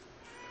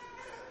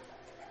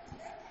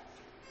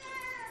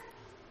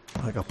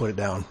 I think I'll put it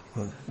down.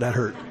 That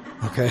hurt.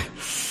 Okay.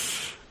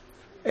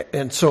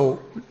 And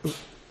so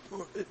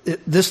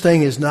this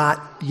thing is not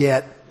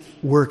yet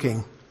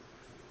working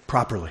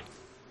properly.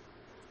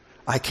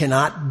 I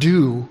cannot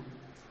do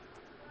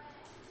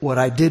what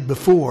I did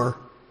before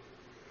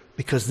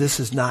because this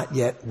is not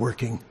yet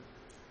working.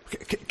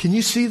 Can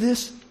you see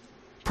this?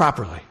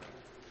 Properly.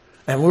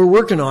 And we're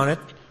working on it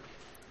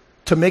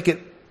to make it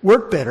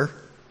work better.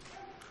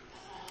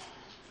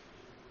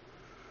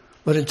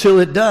 But until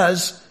it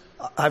does,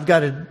 I've got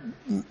to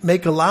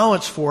make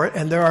allowance for it,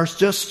 and there are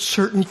just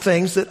certain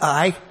things that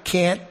I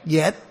can't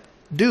yet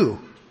do.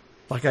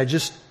 Like I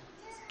just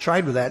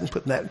tried with that and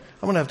putting that, I'm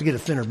going to have to get a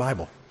thinner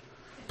Bible.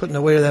 Putting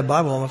the weight of that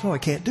Bible on my phone, I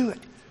can't do it.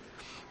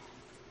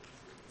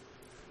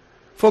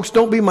 Folks,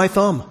 don't be my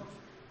thumb.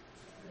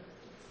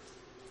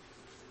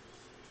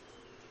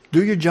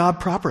 Do your job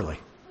properly.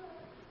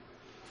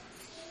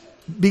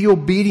 Be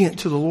obedient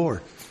to the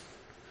Lord.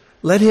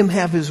 Let Him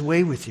have His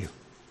way with you.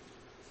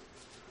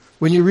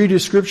 When you read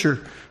His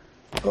Scripture,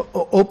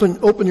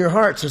 open your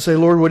hearts and say,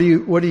 Lord, what do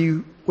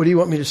you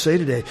want me to say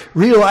today?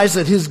 Realize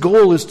that His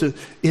goal is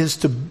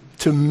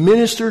to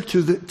minister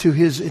to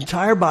His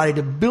entire body,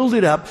 to build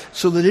it up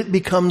so that it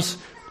becomes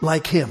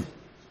like Him.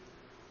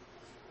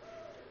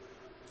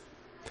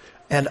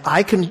 And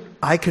I can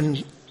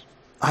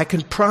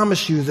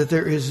promise you that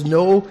there is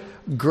no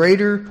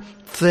greater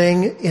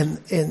thing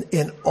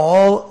in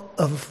all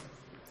of.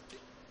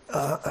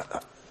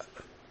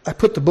 I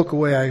put the book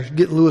away. I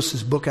get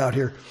Lewis's book out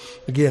here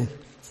again.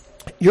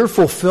 Your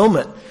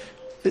fulfillment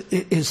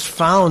is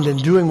found in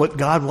doing what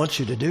God wants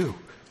you to do.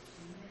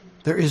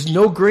 There is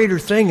no greater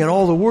thing in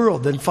all the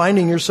world than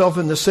finding yourself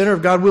in the center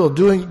of God's will,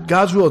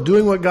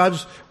 doing what God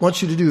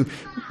wants you to do,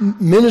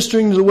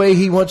 ministering the way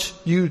He wants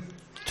you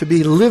to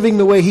be, living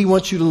the way He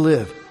wants you to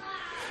live.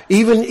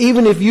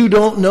 Even if you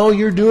don't know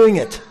you're doing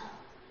it.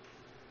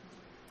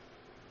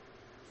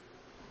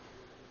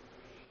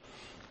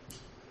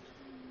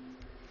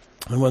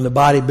 And when the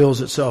body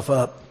builds itself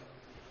up,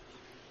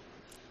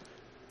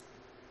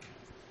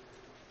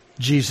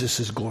 Jesus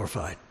is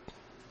glorified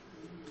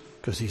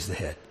because He's the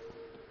head.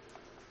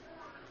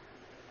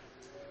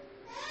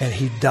 And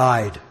He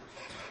died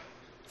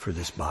for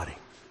this body.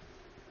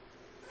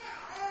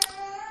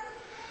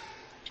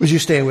 Would you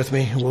stand with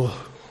me? We'll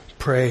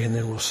pray and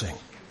then we'll sing.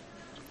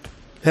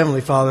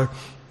 Heavenly Father,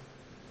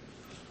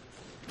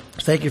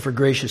 thank you for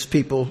gracious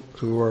people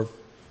who are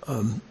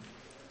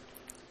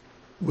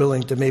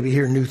willing to maybe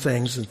hear new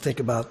things and think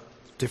about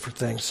different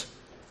things.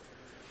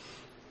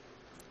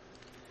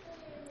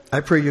 I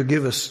pray you'll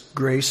give us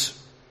grace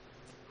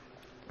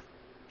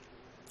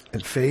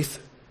and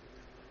faith.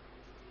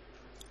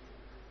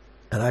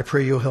 And I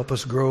pray you'll help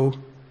us grow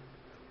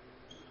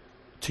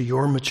to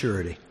your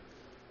maturity.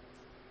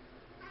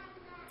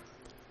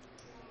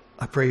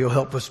 I pray you'll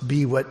help us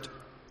be what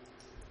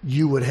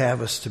you would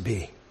have us to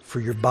be for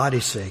your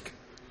body's sake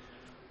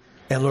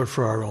and, Lord,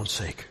 for our own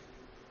sake.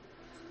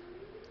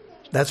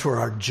 That's where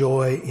our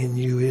joy in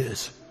you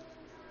is.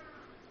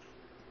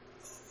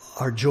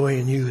 Our joy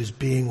in you is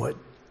being what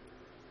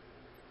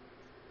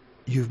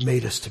you've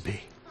made us to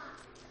be.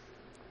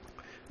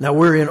 Now,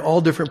 we're in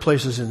all different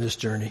places in this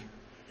journey.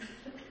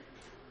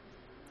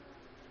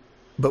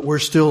 But we're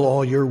still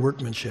all your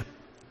workmanship.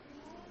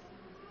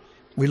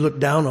 We look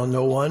down on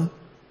no one.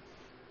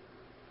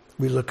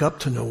 We look up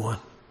to no one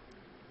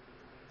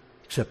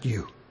except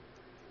you.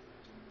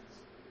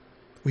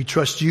 We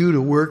trust you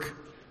to work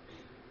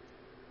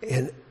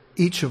in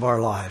each of our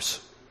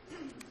lives.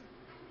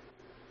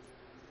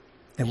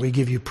 And we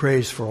give you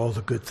praise for all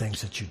the good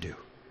things that you do.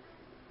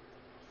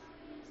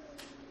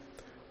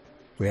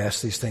 We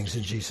ask these things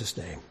in Jesus'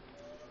 name.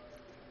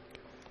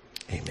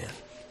 Amen.